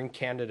run a Green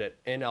candidate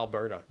in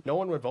Alberta. No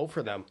one would vote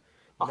for them.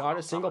 Not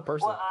a single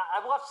person. Well,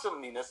 I watched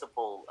some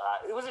municipal.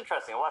 It was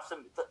interesting. I watched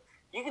some.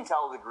 You can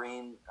tell the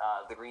Green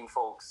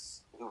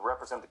folks who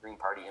represent the Green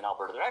Party in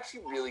Alberta, they're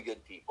actually really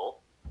good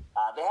people.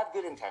 They have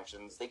good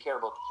intentions. They care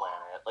about the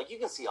planet. Like, you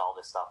can see all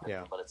this stuff in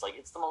them, but it's like,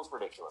 it's the most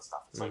ridiculous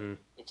stuff. It's like,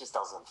 it just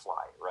doesn't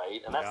fly,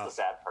 right? And that's the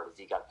sad part, is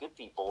you got good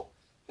people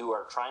who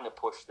are trying to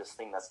push this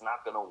thing that's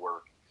not going to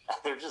work.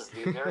 They're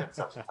in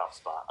such a tough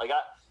spot. Like,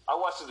 I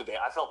watched the debate.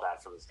 I felt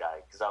bad for this guy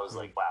because I was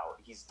like, wow,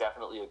 he's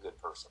definitely a good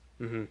person.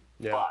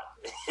 Yeah.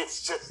 But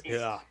it's just,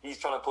 he's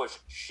trying to push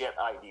shit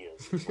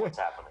ideas. Is what's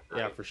happening, right?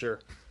 Yeah, for sure.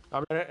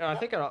 I mean, I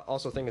think I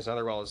also think it's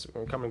another is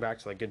coming back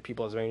to like good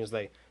people as many as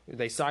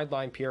they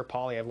sideline Pierre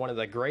Poilievre, one of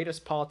the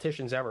greatest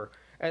politicians ever,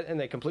 and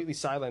they completely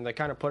sideline. They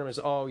kind of put him as,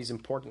 he's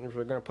important.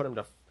 We're going to put him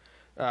to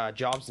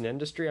jobs and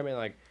industry. I mean,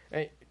 like,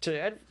 to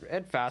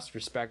Ed Fast's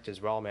respect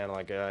as well, man.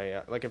 Like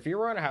if you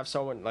were going to have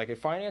someone if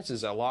finance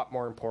is a lot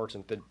more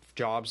important than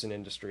jobs and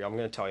industry, I'm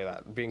going to tell you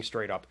that, being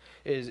straight up,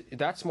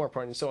 that's more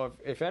important. So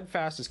if Ed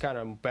Fast is kind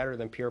of better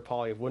than Pierre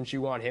Poilievre, wouldn't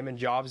you want him in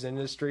jobs and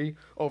industry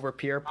over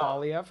Pierre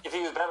Poilievre? If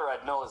he was better,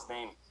 I'd know his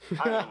name.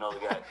 I don't even know the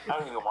guy. I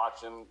don't even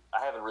watch him.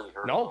 I haven't really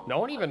heard of him. No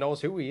one even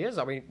knows who he is.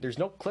 I mean, there's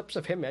no clips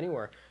of him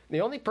anywhere.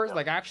 The only person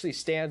actually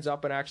stands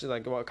up and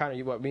actually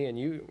what me and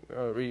you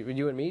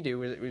and me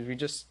do is we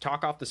just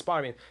talk off the spot.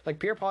 I mean, like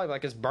Pierre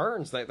Poilievre, his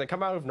burns, they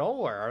come out of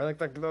nowhere.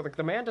 Like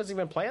the man doesn't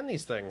even plan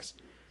these things.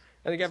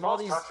 And they get all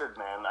these structured,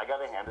 man. I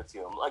gotta hand it to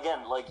him.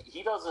 Again, like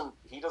he doesn't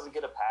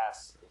get a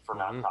pass for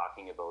not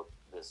talking about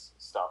this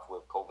stuff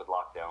with COVID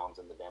lockdowns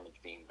and the damage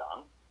being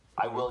done.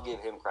 I will give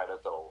him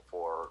credit though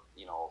for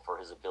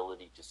his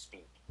ability to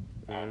speak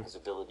and his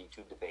ability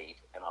to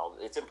debate and all.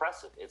 It's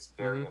impressive. It's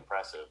very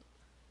impressive.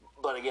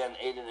 But again,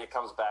 it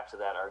comes back to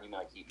that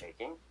argument I keep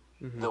making.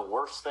 The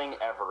worst thing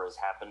ever is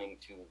happening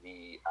to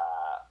the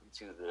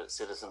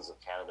citizens of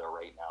Canada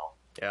right now.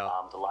 Yeah.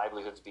 The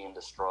livelihoods being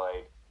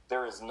destroyed.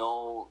 There is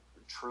no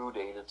true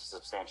data to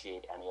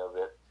substantiate any of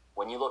it.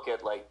 When you look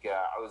at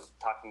I was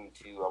talking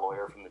to a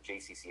lawyer from the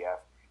JCCF.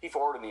 He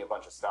forwarded me a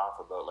bunch of stuff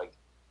about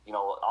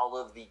all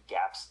of the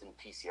gaps in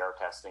PCR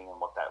testing and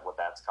what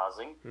that's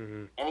causing.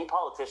 Any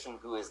politician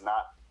who is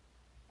not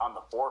on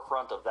the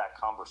forefront of that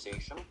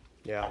conversation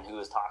and who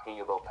is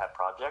talking about pet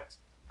projects,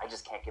 I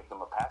just can't give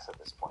them a pass at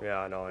this point. Yeah,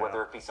 I know.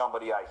 Whether it be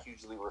somebody I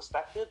hugely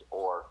respected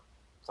or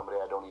somebody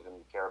I don't even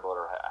care about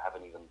or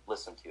haven't even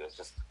listened to. It's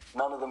just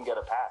none of them get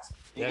a pass.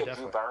 You get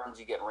definitely. Drew Barnes,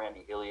 you get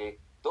Randy Hillier.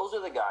 Those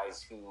are the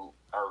guys who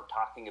are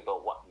talking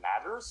about what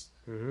matters.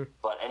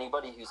 But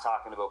anybody who's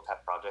talking about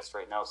pet projects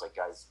right now is like,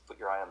 guys, put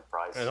your eye on the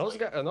prize. And those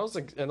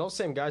guys, and those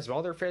same guys,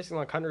 while they're facing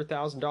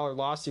 $100,000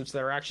 lawsuits that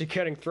are actually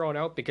getting thrown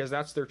out because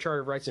that's their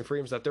Charter of Rights and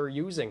Freedoms that they're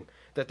using,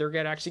 that they're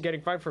actually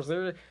getting fined for.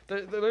 They're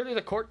literally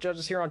the court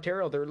judges here in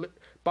Ontario. They're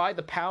by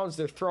the pounds.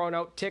 They're throwing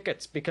out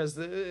tickets because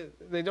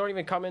they don't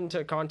even come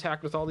into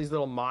contact with all these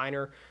little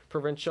minor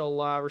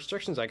provincial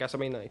restrictions. I guess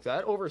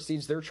that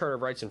oversees their Charter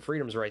of Rights and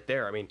Freedoms right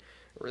there.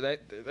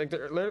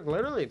 They're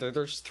literally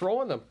just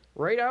throwing them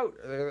right out.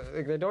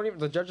 They don't even.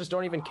 The judges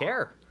don't even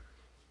care.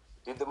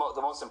 Dude, the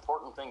most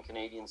important thing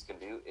Canadians can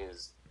do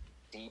is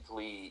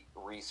deeply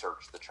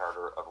research the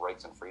Charter of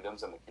Rights and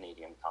Freedoms and the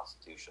Canadian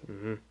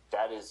Constitution.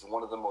 That is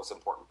one of the most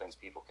important things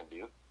people can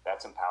do.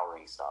 That's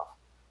empowering stuff.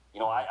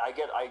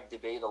 I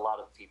debate a lot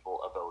of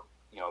people about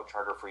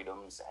Charter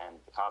freedoms and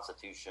the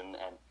Constitution,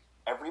 and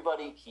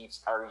everybody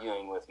keeps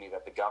arguing with me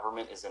that the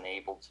government is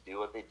enabled to do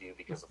what they do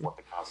because of what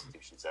the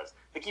Constitution says.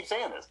 They keep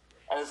saying this,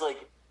 and it's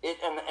like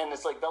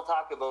it's like they'll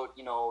talk about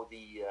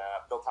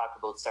they'll talk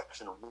about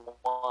Section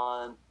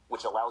 1,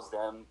 which allows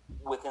them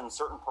within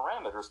certain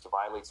parameters to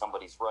violate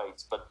somebody's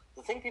rights. But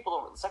the thing people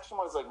don't, Section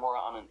 1 is more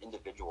on an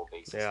individual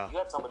basis. Yeah. If you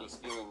had somebody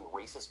spewing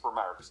racist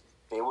remarks,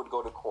 they would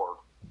go to court.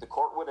 The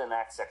court would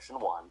enact Section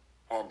 1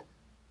 and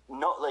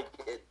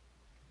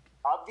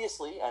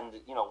obviously and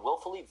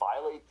willfully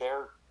violate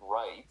their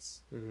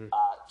rights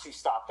to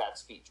stop that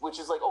speech, which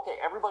is okay,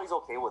 everybody's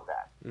okay with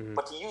that.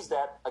 But to use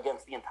that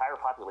against the entire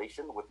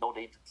population with no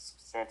data to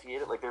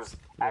substantiate it, there's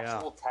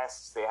actual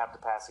tests they have to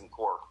pass in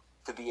court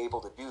to be able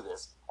to do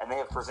this, and they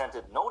have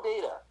presented no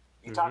data.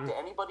 You talk to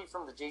anybody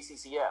from the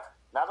JCCF,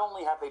 not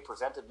only have they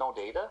presented no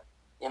data,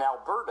 in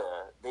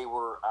Alberta they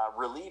were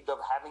relieved of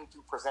having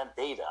to present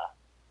data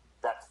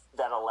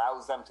that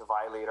allows them to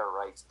violate our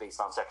rights based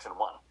on Section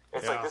 1.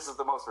 It's this is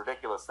the most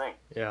ridiculous thing.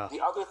 Yeah. The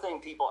other thing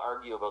people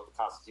argue about the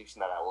Constitution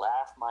that I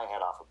laugh my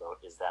head off about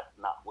is that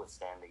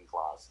notwithstanding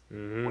clause,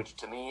 which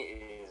to me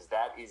is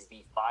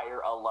the fire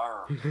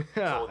alarm.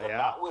 So the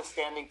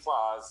notwithstanding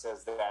clause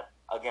says that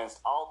against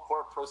all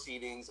court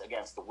proceedings,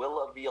 against the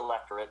will of the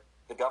electorate,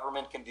 the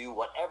government can do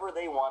whatever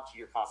they want to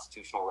your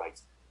constitutional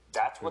rights.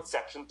 That's what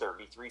Section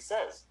 33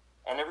 says.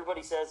 And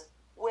everybody says,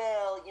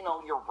 well,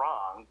 you're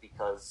wrong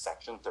because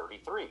Section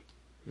 33.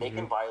 They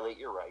can violate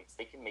your rights.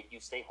 They can make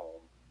you stay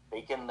home.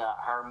 They can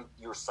harm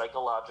your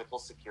psychological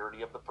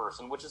security of the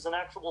person, which is an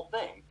actual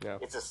thing. Yeah.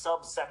 It's a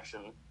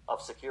subsection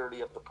of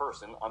security of the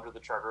person under the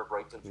Charter of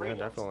Rights and Freedoms.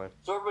 Yeah, definitely.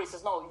 So everybody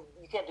says, no,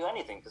 you can't do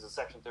anything because of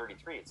Section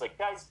 33. It's like,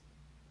 guys,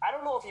 I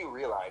don't know if you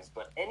realize,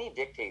 but any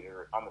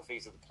dictator on the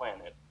face of the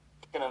planet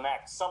can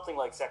enact something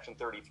like Section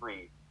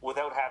 33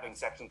 without having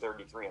Section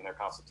 33 in their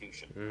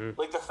Constitution.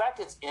 The fact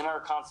it's in our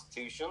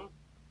Constitution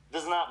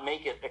does not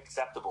make it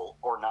acceptable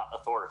or not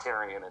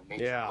authoritarian in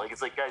nature. Yeah.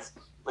 It's like, guys,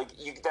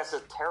 that's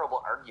a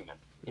terrible argument.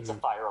 It's a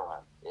fire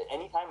alarm.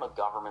 Anytime a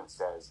government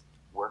says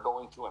we're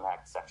going to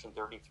enact Section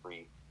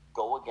 33,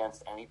 go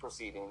against any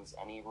proceedings,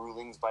 any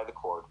rulings by the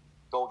court,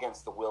 go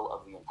against the will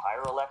of the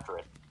entire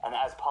electorate, and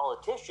as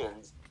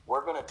politicians,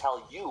 we're going to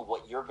tell you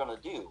what you're going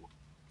to do,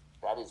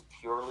 that is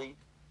purely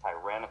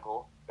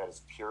tyrannical, that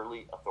is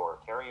purely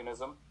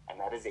authoritarianism, and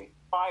that is a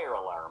fire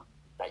alarm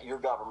that your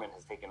government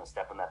has taken a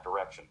step in that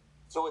direction.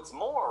 So it's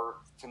more,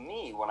 to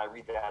me, when I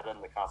read that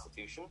in the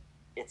Constitution,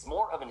 it's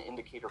more of an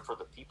indicator for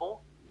the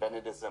people than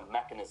it is a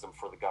mechanism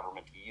for the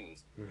government to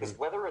use. Because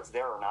whether it's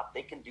there or not,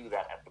 they can do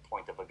that at the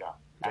point of a gun.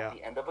 At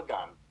the end of a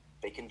gun,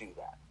 they can do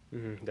that.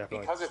 Definitely.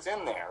 Because it's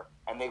in there,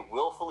 and they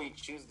willfully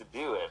choose to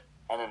do it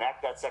and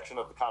enact that section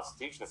of the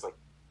Constitution, it's like,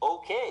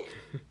 okay,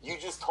 you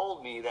just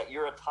told me that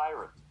you're a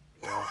tyrant.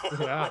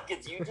 Yeah.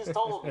 You just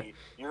told me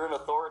you're an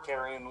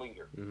authoritarian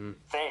leader.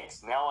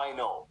 Thanks. Now I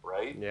know,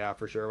 right? Yeah,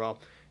 for sure. Well,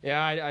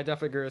 yeah, I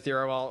definitely agree with you.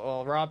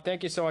 Well, Rob,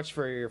 thank you so much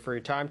for your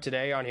time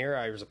today on here.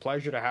 It was a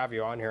pleasure to have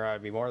you on here.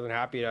 I'd be more than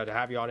happy to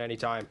have you on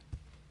anytime.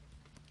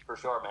 For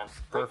sure, man.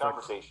 Great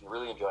conversation.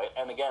 Really enjoy it.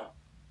 And again,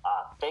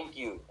 thank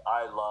you.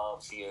 I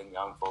love seeing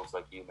young folks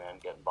like you, man,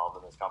 get involved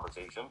in this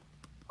conversation.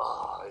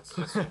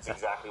 It's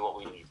exactly what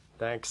we need.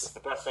 Thanks. It's the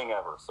best thing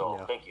ever.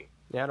 So thank you.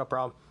 Yeah, no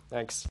problem.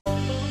 Thanks.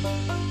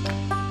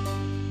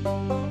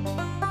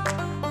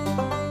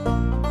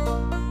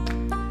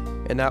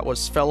 and that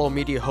was fellow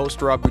media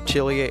host Rob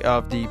Boutilier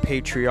of The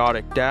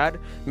Patriotic Dad.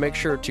 Make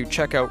sure to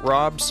check out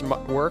Rob's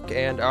work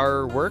and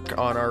our work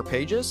on our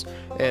pages,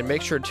 and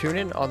make sure to tune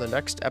in on the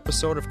next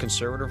episode of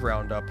Conservative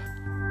Roundup.